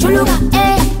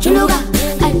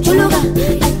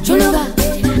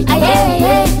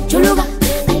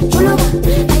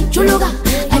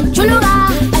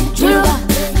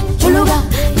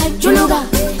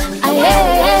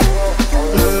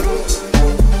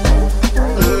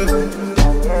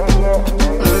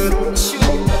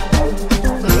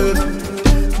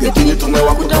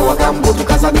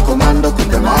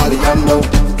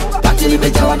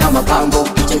 nimejawa na mapambo,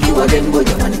 mchengiwa lengo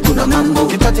jamani kuna mambo.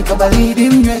 Nipate kabaridi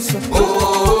mnyeso,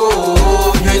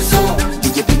 mnyeso.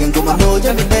 DJ piga ngoma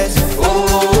moja mineso,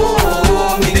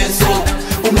 mineso.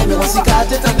 Umeme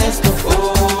wasikate tanesto,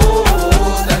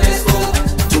 tanesto.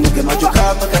 Tumuke macho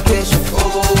kama kakesho,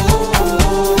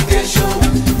 kesho.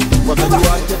 Wapeni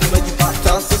wake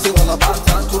tumejipata, sisi wala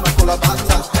bata, tunakula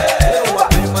bata. Leo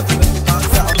wapema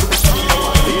tumejipata,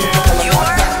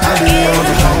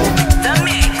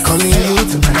 calling you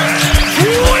tonight. I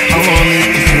wanna make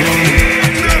you feel.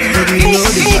 Baby, you know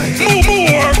the vibe.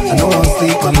 I don't wanna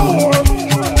sleep alone.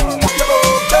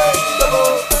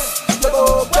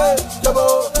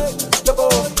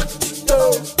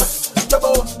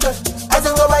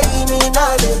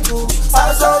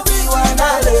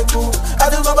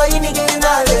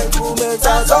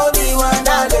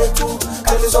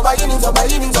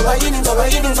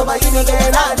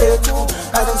 again, I did too.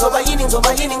 As in so by eating,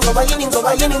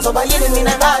 in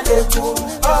and I did too.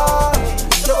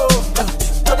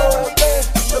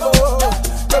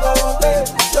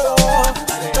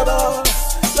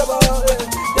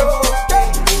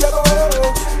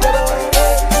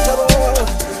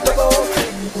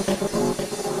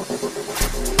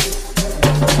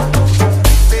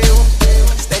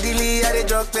 Steadily, I dey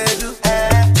drug pedal.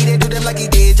 He dey do them like he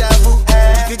deja vu.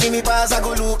 If you give me pass, I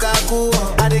go look cool.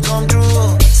 I dey come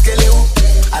through, skelewu.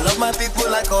 I love my people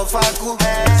like a faku.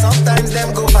 Sometimes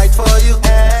them go fight for you.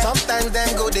 Sometimes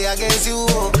them go they against you,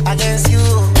 against you.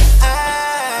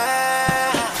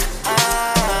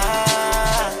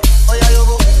 Oh yeah,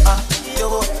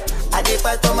 yobo. I dey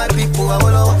fight for my people. I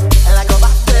will and like a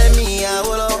back to me. I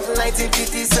will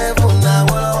 1957. I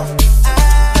will.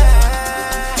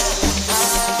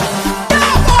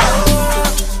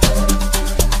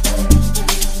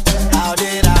 How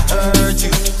did I hurt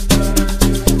you?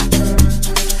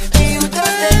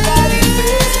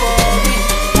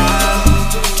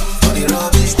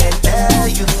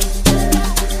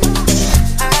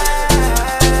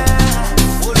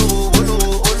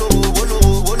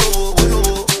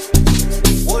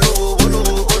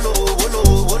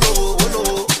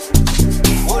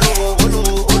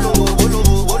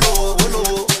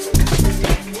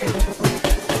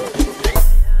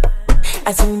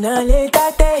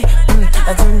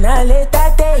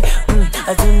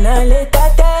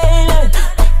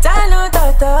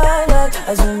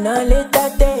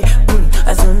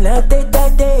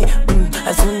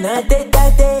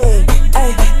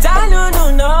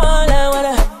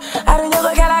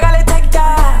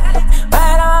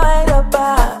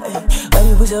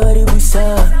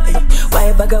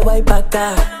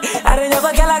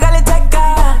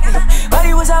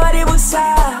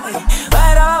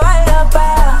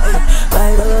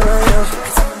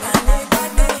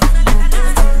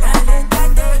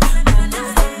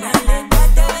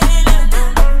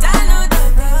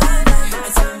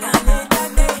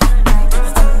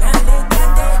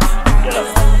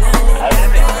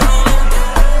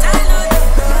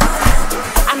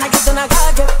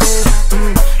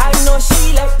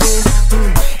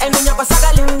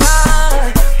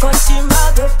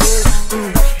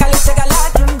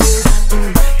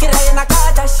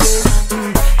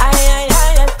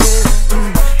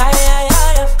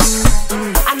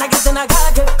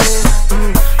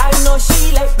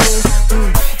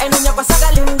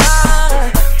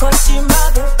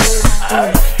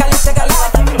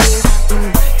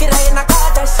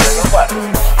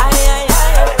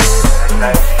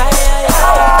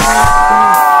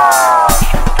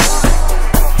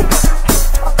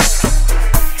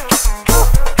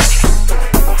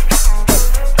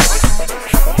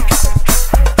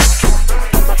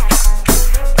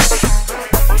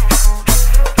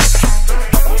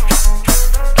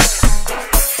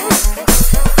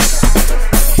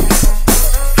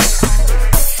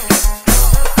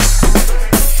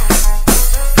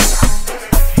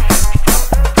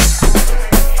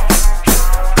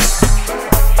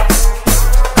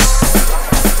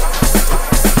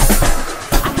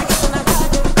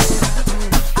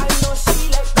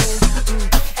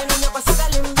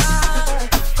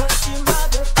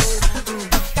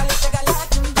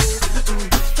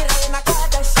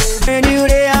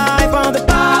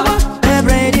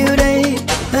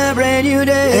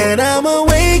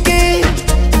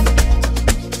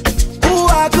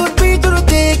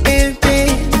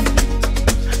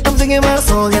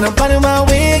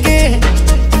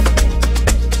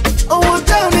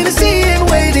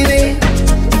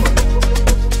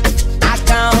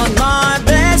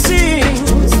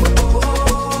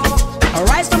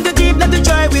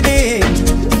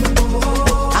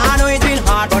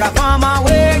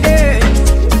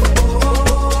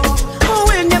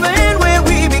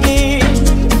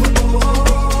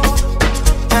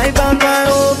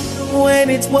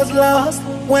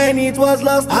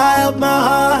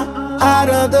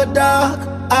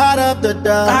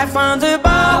 I found the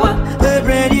power, a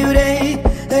brand new day,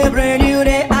 a brand new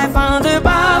day. I found the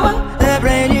power, a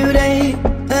brand new day,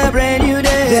 a brand new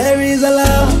day. There is a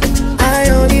love I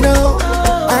only know,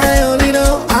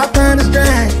 I found the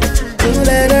strength to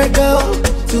let her go,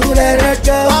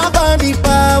 I found the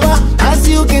power, as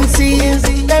you can see,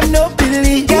 them no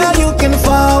believe. Girl, you can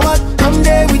forward, come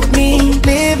there with me,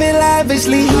 living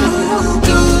lavishly.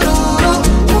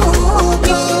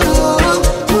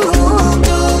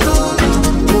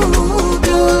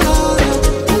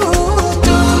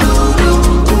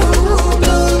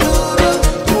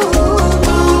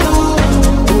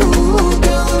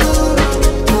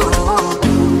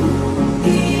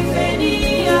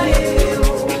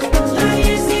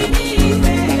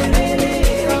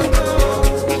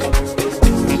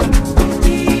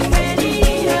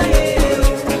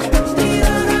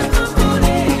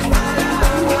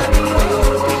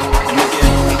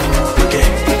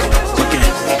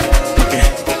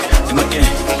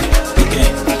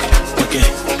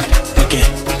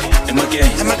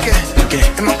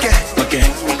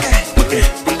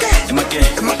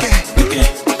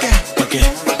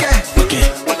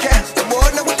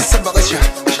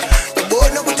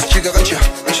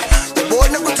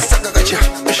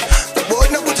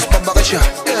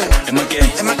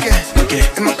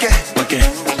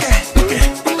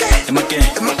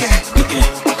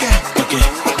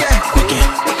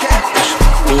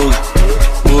 Bug,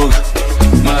 bug,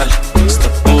 mal, sta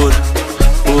por,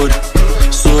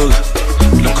 soga,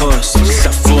 Lacoste,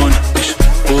 safone,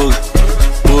 bug,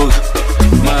 bug,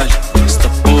 mal, sta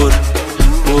por,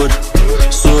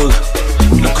 soga,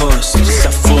 Lacoste,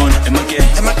 safone, é maquê,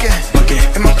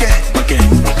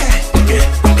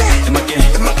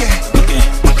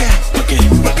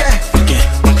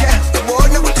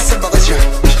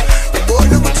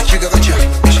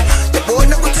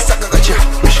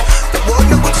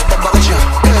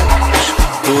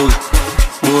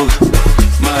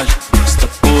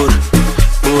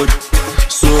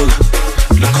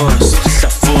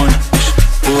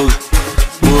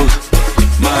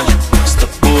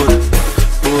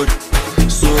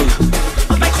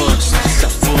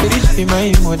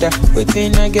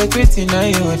 Waiting I get waiting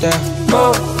I order.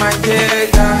 Oh my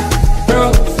data,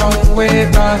 broke from way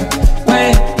back.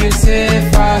 When you say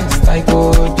fast, I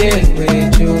go there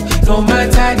with you. No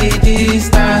matter the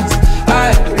distance,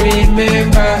 I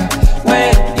remember.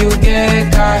 When you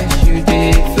get cash, you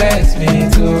dey flex me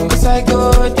too. Cause I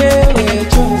go there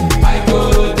with you. I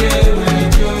go there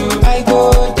with you. I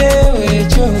go there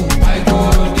with you. I go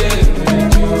there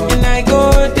with you. And I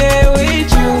go there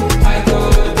with you. I go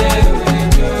there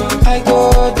with you. I go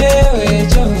there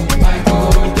with you. I go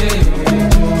there with you.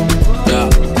 Yeah,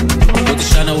 go to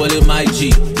China while in my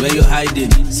G. Where you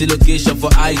hiding? See location for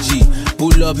IG.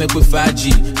 Pull up, make with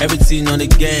 5G. Everything on the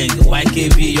gang.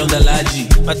 YKB on the Laji.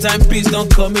 My timepiece don't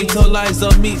commit. All eyes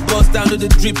on me. Bust down to the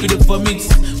drip with the vomit.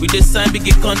 We just sign big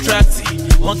contract.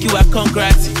 Monkey, I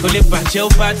congrats. Only Pachel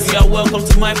party. You're welcome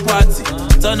to my party.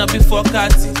 Turn up before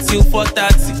Kati. Till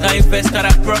 4:30. I invest got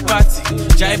a property.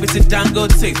 Jive it to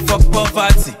Dangote. Fuck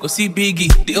poverty. Go see Biggie.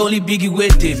 The only Biggie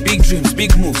waiting. Big dreams,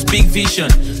 big moves, big vision.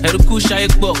 Herukusha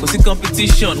Ekbo. Go see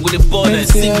competition with the ball and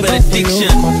sing benediction.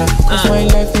 Cause my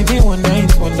life will be one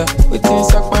night wonder. Waiting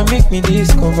Sakma make me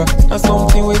discover. Now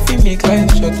something with me make life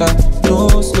shorter. No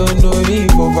slow, no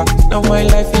revolver. Now my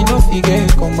life you know figure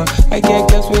comma. I get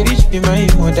girls where rich be my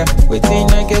mother. Waiting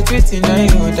I get waiting I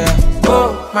order.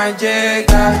 Oh my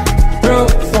Jagger,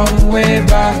 broke from way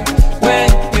back. When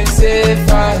you say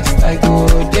fast, I go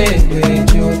there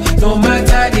with you. No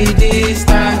matter the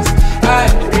distance, I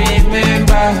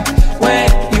remember. When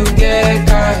you get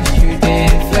cash, you dey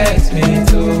flex me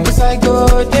too. Cause I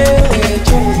go there with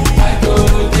you. I go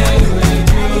there with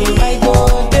you. I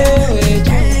go there with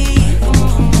you.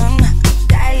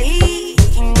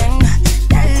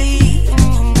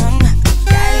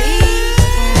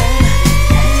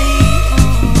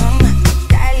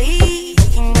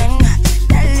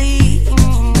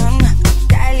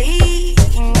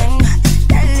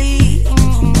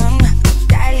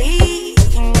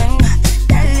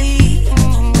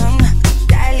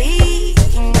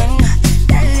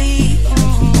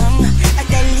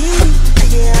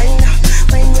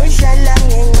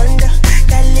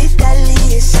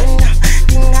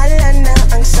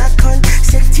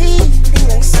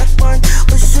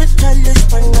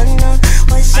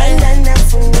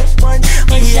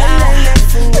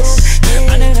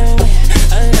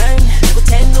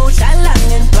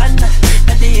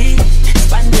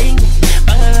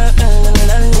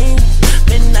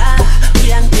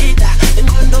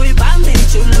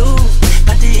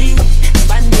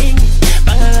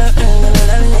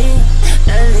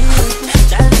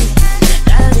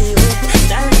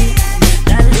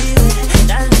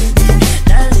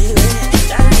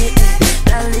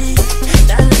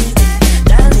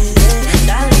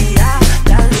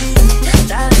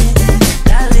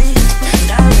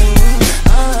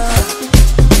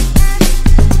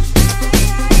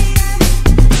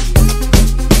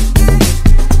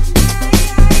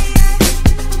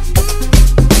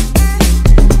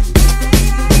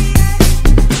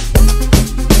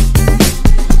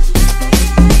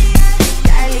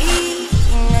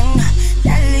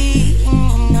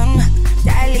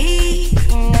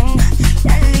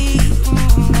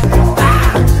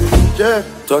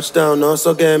 Touchdown,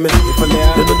 also get me.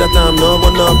 They know that I'm not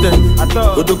one of them.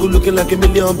 Godogu looking like $1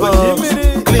 million.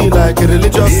 Clean like a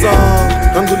religious song.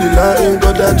 Alhamdulillah, ain't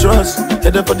got that trust.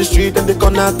 Headed for the street and they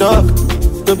gonna talk.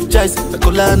 Don't be chase, I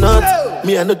call her not.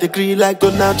 Me, I know they green like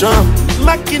Donald Trump.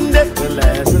 Makinde,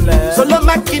 solo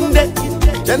Makinde.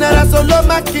 General solo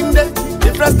Makinde.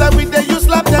 The first time we there, you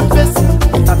slap them face.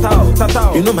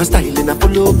 You know my style and I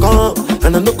follow come.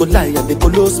 And I no go lie and they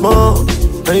follow small.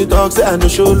 And you talk say I no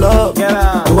show love. Do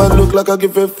I look like I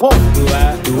give a fuck?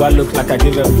 Do I look like I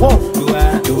give a fuck?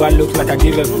 Do I look like I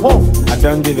give a fuck? I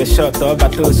don't give a shot or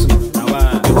batosu.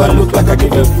 Do I look like I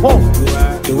give a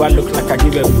fuck? Do I look like I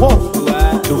give a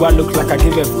fuck? Do I look like I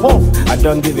give a fuck? I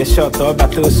don't give a shot or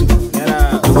batosu.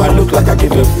 Do I look like I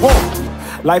give a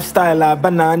fuck? Lifestyle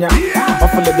banana. I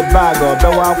feel like the bag or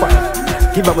Bewakwa.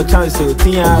 Give up a chance to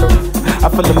Tiaro. I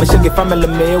feel like my sugar family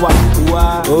mewa.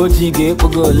 OG get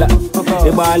Pugola.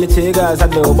 Ibali Chegas, I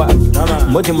know about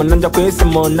Motimananja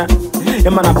Quesimona.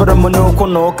 Emana Poromono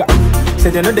Konoka.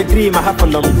 Said you know the cream I have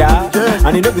on that.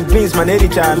 And you know the beans, my lady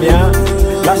time, yeah.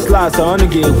 Last, I wanna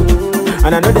give.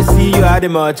 And I know they see you at the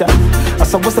much. I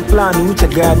saw what's the plan, which I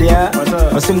got, yeah.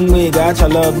 I some way got your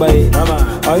love, boy.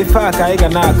 Or if I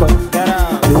can knock.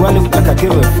 Do I look like I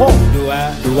give a fuck?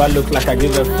 Do I look like I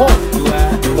give a fuck?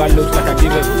 Do I look like I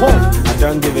give a fuck? I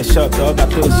don't give a shot, dog, I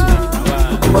told you. Do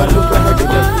I look like I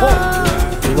give a fuck?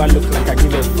 Do I look like I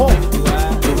give a fuck? Do I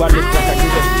look like I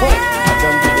give a fuck? I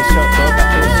don't give a shot, dog, I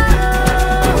told you.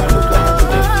 Do I look like I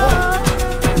give a fuck?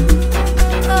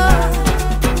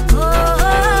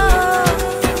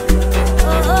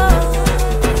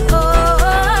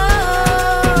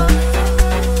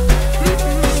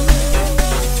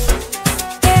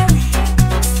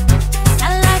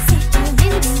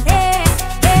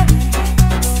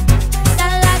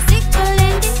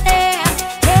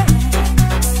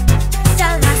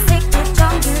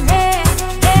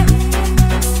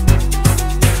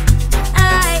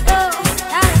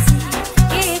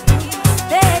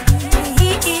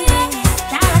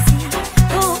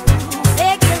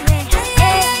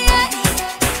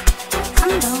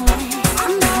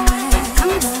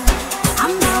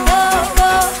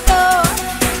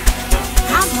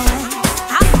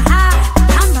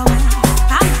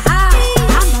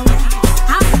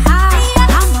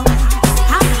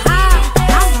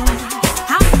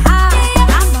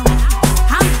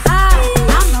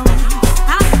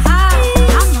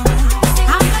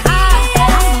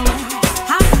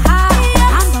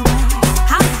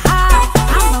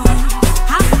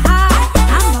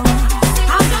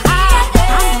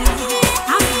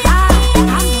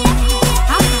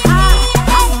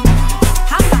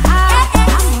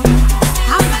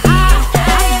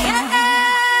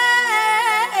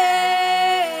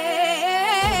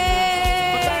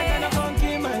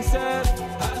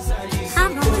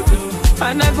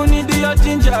 And I go need your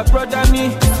ginger, brother me.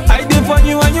 I did for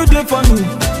you and you did for me.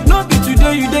 No be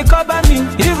today you dey cover me.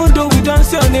 Even though we don't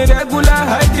see on a regular,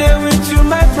 I dey with you,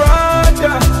 my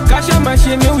brother. Cash on my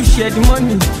shame, we share the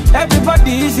money.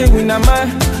 Everybody is a winner, man.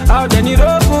 Out there need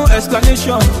open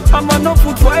explanation. I'm on no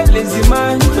foot for a lazy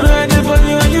man. I dey for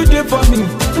you and you dey for me.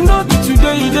 No be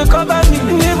today you dey cover me.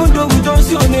 Even though we don't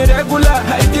see on a regular,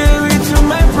 I dey with you,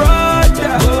 my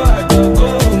brother. Go,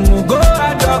 go.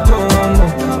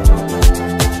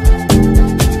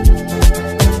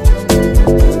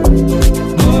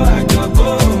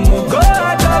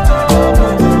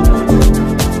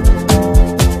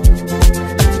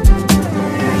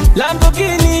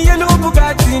 Lamborghini, yellow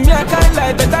Bugatti, me I can't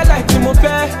lie, better like him up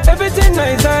there. Everything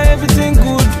nice and everything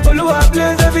good. Oluwa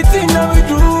bless everything that we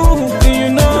do. You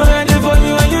know I dey for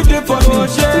you and you dey for me.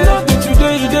 No be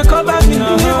today you dey cover me.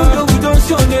 Even though we don't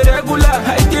see on the regular,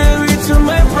 I dey with you,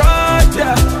 my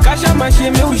brother. Cash out my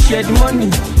shame, we share the money.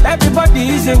 Everybody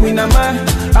is a winner, man.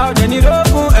 Out there need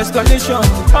open escalation.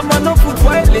 I'm on no foot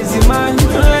for a lazy man.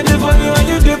 I dey for you and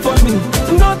you dey for me.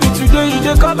 No be today you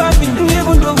dey cover me.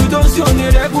 Even though we don't see on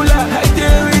the regular, I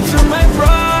dey with you, my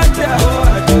brother.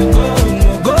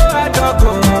 Go, go.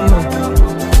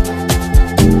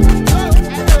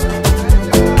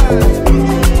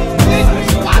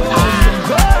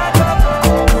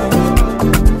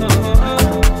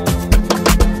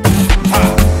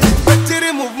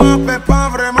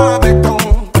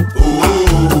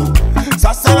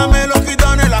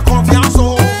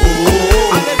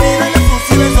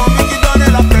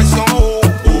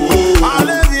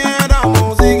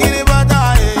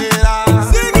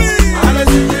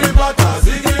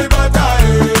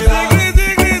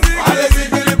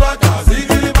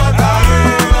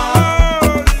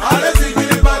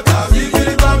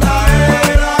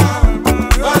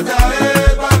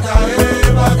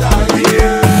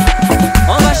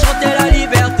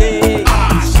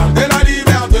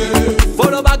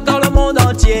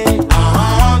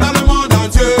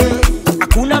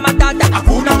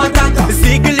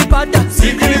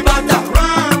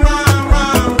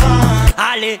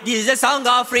 Dice song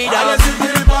of freedom.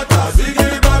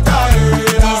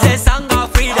 Dice song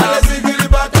of freedom.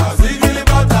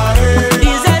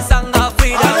 Dice song of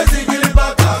freedom.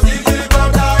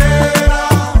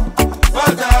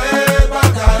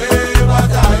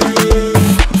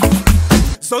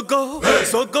 So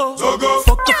go,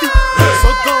 fuck your feet. So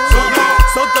go,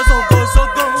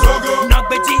 knock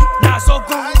betty, now so go.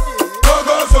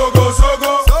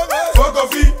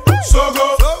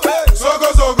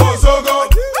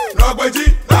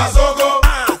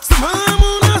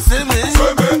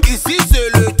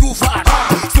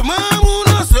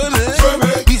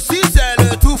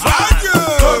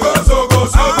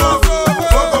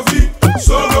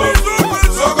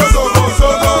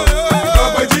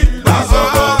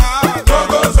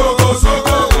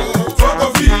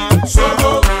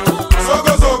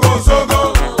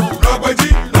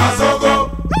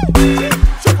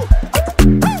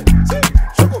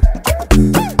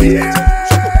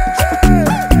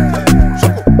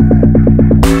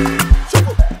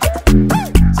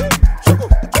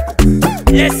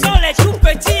 Les sols